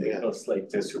confusing because like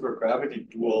the supergravity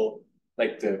dual,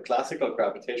 like the classical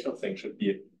gravitational thing should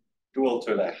be dual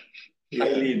to like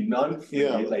highly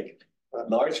non-free, like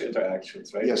large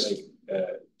interactions, right? Yes.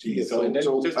 Like, so and then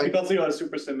just because you are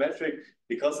supersymmetric,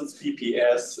 because it's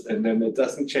VPS, and then it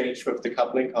doesn't change with the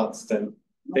coupling constant,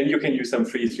 then you can use some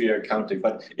free sphere counting.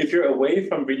 But if you're away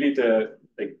from really the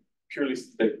like purely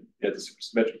the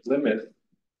supersymmetric limit,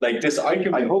 like this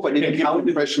argument. I hope I didn't give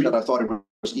the impression that I thought it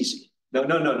was easy. No,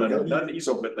 not easy.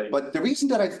 So, but, but the reason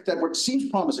that what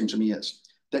seems promising to me is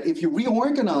that if you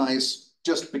reorganize,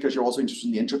 just because you're also interested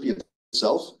in the entropy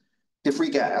itself, the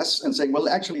free gas, and saying, well,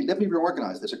 actually, let me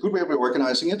reorganize this. A good way of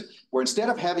reorganizing it, where instead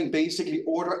of having basically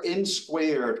order n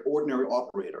squared ordinary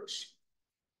operators,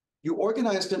 you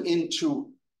organize them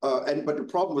into but the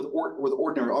problem with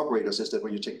ordinary operators is that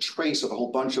when you take trace of a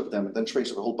whole bunch of them and then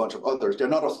trace of a whole bunch of others, they're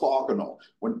not orthogonal.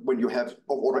 When you have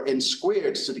order n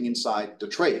squared sitting inside the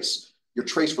trace, your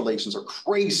trace relations are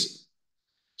crazy.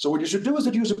 So what you should do is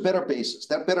to use a better basis.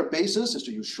 That better basis is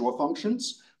to use Shor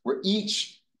functions, where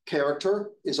each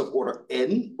character is of order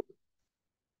n.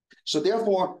 So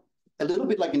therefore, a little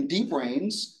bit like in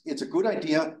D-branes, it's a good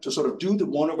idea to sort of do the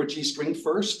 1 over G string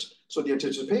first. So the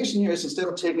anticipation here is instead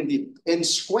of taking the n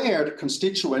squared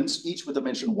constituents, each with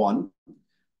dimension 1,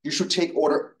 you should take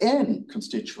order n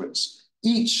constituents,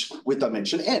 each with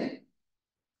dimension n.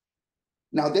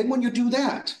 Now then when you do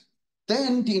that,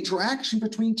 then the interaction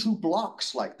between two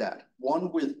blocks like that,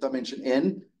 one with dimension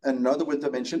n and another with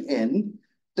dimension n,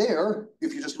 there,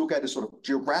 if you just look at it sort of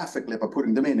geographically by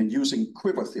putting them in and using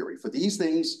quiver theory for these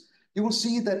things, you will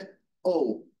see that,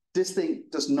 oh, this thing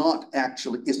is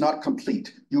not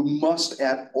complete. You must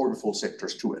add orbifold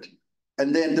sectors to it.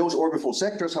 And then those orbifold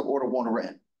sectors have order 1 over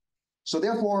n. So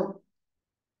therefore,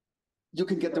 you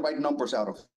can get the right numbers out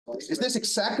of this. Is this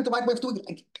exactly the right way of doing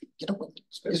it?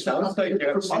 It sounds like you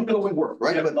have ongoing work,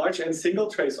 right? You have large and single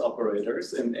trace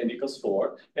operators in n equals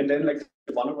 4, and then like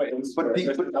 1 over n squared, you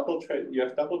have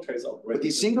double trace operators. But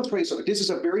these single trace, this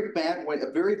is a very bad way,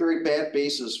 a very, very bad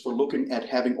basis for looking at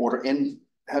having order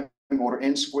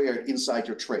n squared inside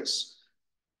your trace.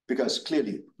 Because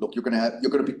clearly, look, you're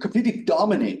gonna be completely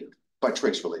dominated by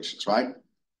trace relations, right?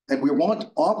 And we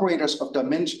want operators of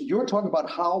dimension. You're talking about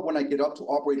how when I get up to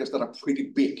operators that are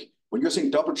pretty big. When you're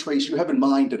saying double trace, you have in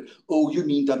mind that, oh, you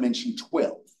mean dimension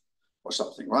 12 or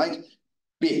something, right?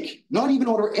 Big, not even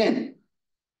order n.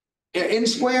 N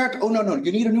squared, oh, no,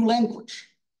 you need a new language,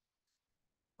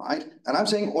 right? And I'm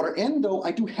saying order n, though,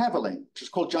 I do have a language. It's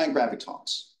called giant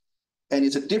gravitons. And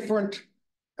it's a different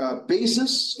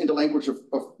basis in the language of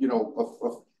n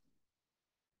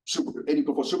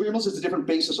equal 4 superunits. It's a different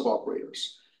basis of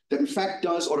operators that in fact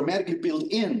does automatically build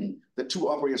in the two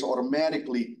operators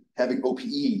automatically having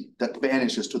OPE that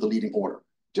vanishes to the leading order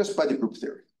just by the group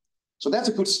theory. So that's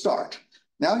a good start.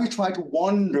 Now you try to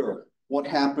wonder what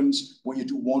happens when you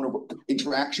do one over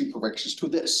interaction corrections to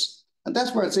this. And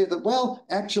that's where I'd say that, well,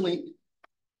 actually,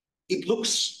 it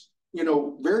looks,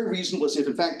 very reasonable as if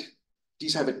in fact,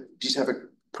 these have a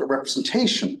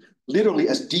representation literally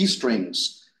as D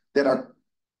strings that are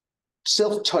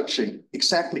self-touching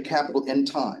exactly capital N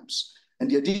times. And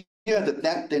the idea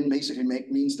that then basically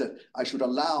means that I should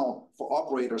allow for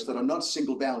operators that are not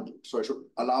single valued. So I should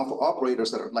allow for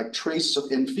operators that are like traces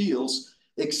of N fields,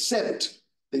 except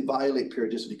they violate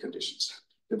periodicity conditions.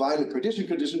 They violate periodicity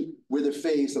condition with a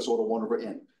phase that's order 1 over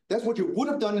n. That's what you would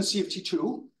have done in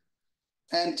CFT2.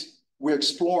 And we're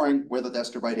exploring whether that's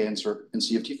the right answer in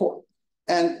CFT4.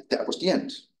 And that was the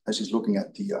end, as he's looking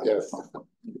at the... Yes.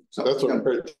 So that's what I'm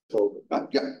pretty told.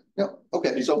 Yeah.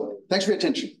 Okay, so thanks for your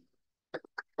attention.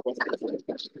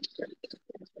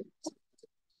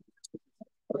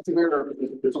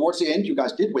 Towards the end, you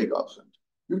guys did wake up.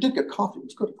 You did get coffee. It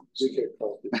was good. Did get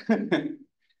coffee.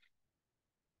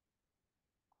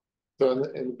 So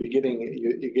in the beginning,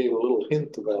 you gave a little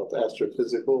hint about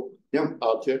astrophysical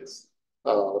objects.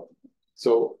 But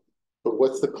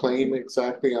what's the claim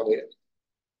exactly on the,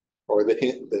 or the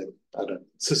hint,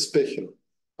 suspicion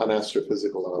on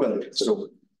astrophysical objects? Well, so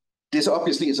this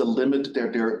obviously is a limit.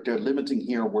 They're limiting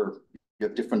here where you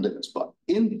have different limits. But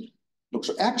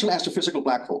so actual astrophysical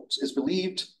black holes is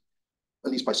believed,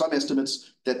 at least by some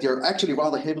estimates, that they're actually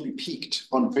rather heavily peaked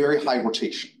on very high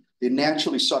rotation. They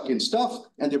naturally suck in stuff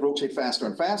and they rotate faster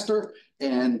and faster.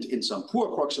 And in some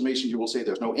poor approximation, you will say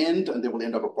there's no end, and they will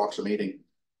end up approximating.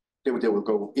 They will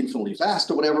go infinitely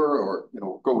fast or whatever, or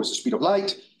go with the speed of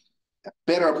light. A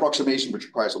better approximation, which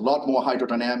requires a lot more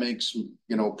hydrodynamics,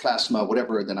 plasma,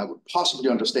 whatever, than I would possibly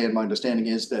understand. My understanding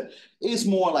is that it's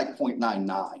more like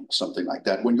 0.99, something like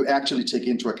that, when you actually take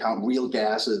into account real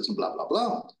gases and blah, blah,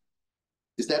 blah.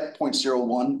 Is that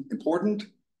 0.01 important?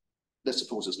 Let's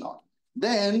suppose it's not.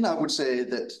 Then I would say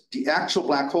that the actual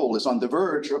black hole is on the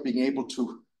verge of being able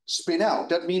to spin out.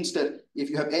 That means that if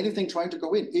you have anything trying to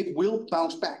go in, it will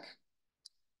bounce back.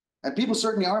 And people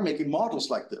certainly are making models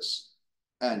like this.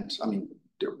 And I mean,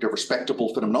 they're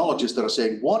respectable phenomenologists that are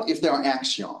saying, what if there are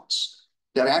axions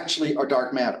that actually are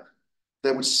dark matter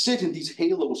that would sit in these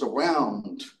halos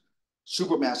around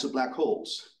supermassive black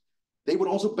holes? They would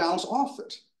also bounce off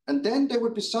it. And then they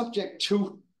would be subject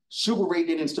to super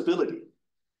radiant instability.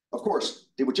 Of course,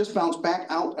 they would just bounce back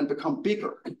out and become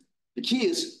bigger. The key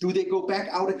is, do they go back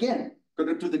out again?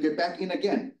 Do they get back in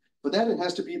again? For that, it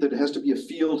has to be a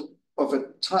field of a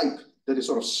type that is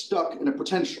sort of stuck in a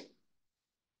potential.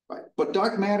 Right? But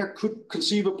dark matter could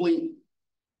conceivably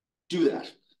do that,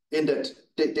 in that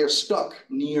they're stuck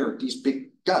near these big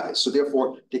guys. So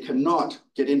therefore, they cannot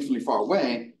get infinitely far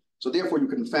away. So therefore, you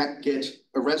can in fact get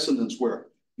a resonance where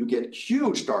you get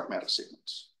huge dark matter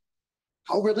signals.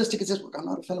 How realistic is this? I'm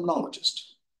not a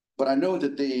phenomenologist, but I know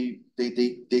that they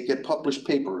get published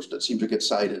papers that seem to get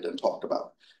cited and talked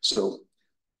about. So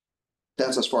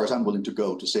that's as far as I'm willing to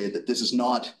go to say that this is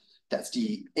not, that's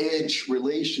the edge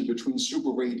relation between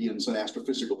superradiance and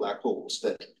astrophysical black holes,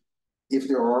 that if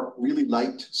there are really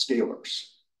light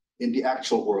scalars in the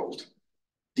actual world,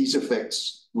 these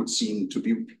effects would seem to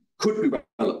be, could be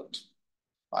relevant,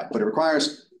 right? But it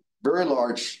requires very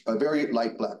large, very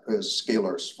light black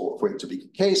scalars for it to be the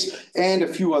case, and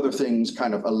a few other things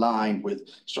kind of aligned with,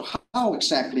 so how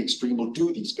exactly extremal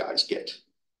do these guys get,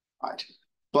 right?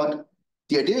 But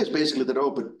the idea is basically that,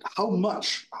 but how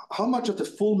much of the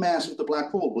full mass of the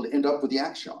black hole will end up with the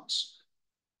axions?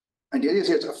 And the idea is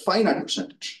it's a finite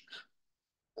percentage.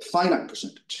 A finite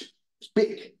percentage. It's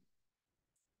big.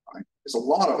 It's a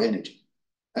lot of energy,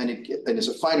 and it's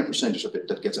a finer percentage of it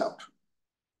that gets out.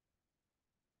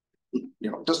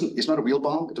 It's not a real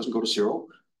bomb. It doesn't go to zero,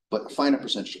 but a finer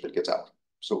percentage of it gets out.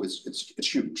 So it's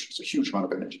huge. It's a huge amount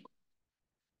of energy,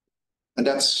 and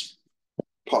that's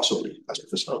possibly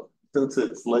astrophysical. Since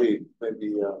it's late,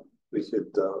 maybe we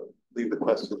should leave the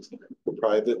questions for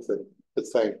private and to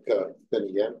thank Ben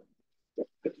again.